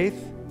my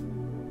faith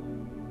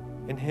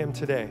in him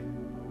today.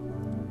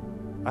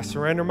 I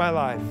surrender my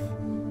life.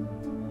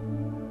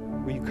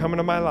 Will you come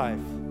into my life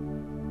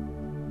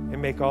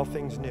and make all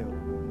things new?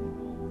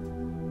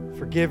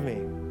 Forgive me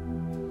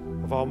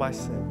of all my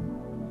sin.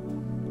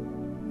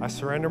 I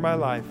surrender my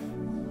life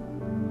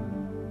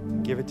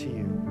and give it to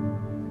you.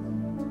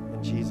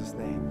 In Jesus'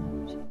 name.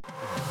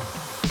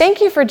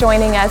 Thank you for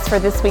joining us for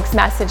this week's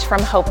message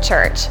from Hope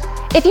Church.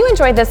 If you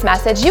enjoyed this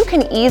message, you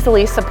can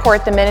easily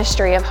support the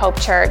ministry of Hope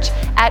Church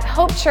at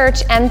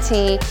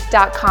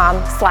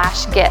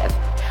hopechurchmt.com/give.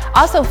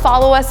 Also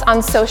follow us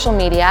on social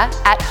media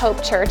at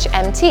Hope Church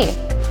MT.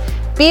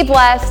 Be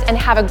blessed and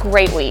have a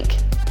great week.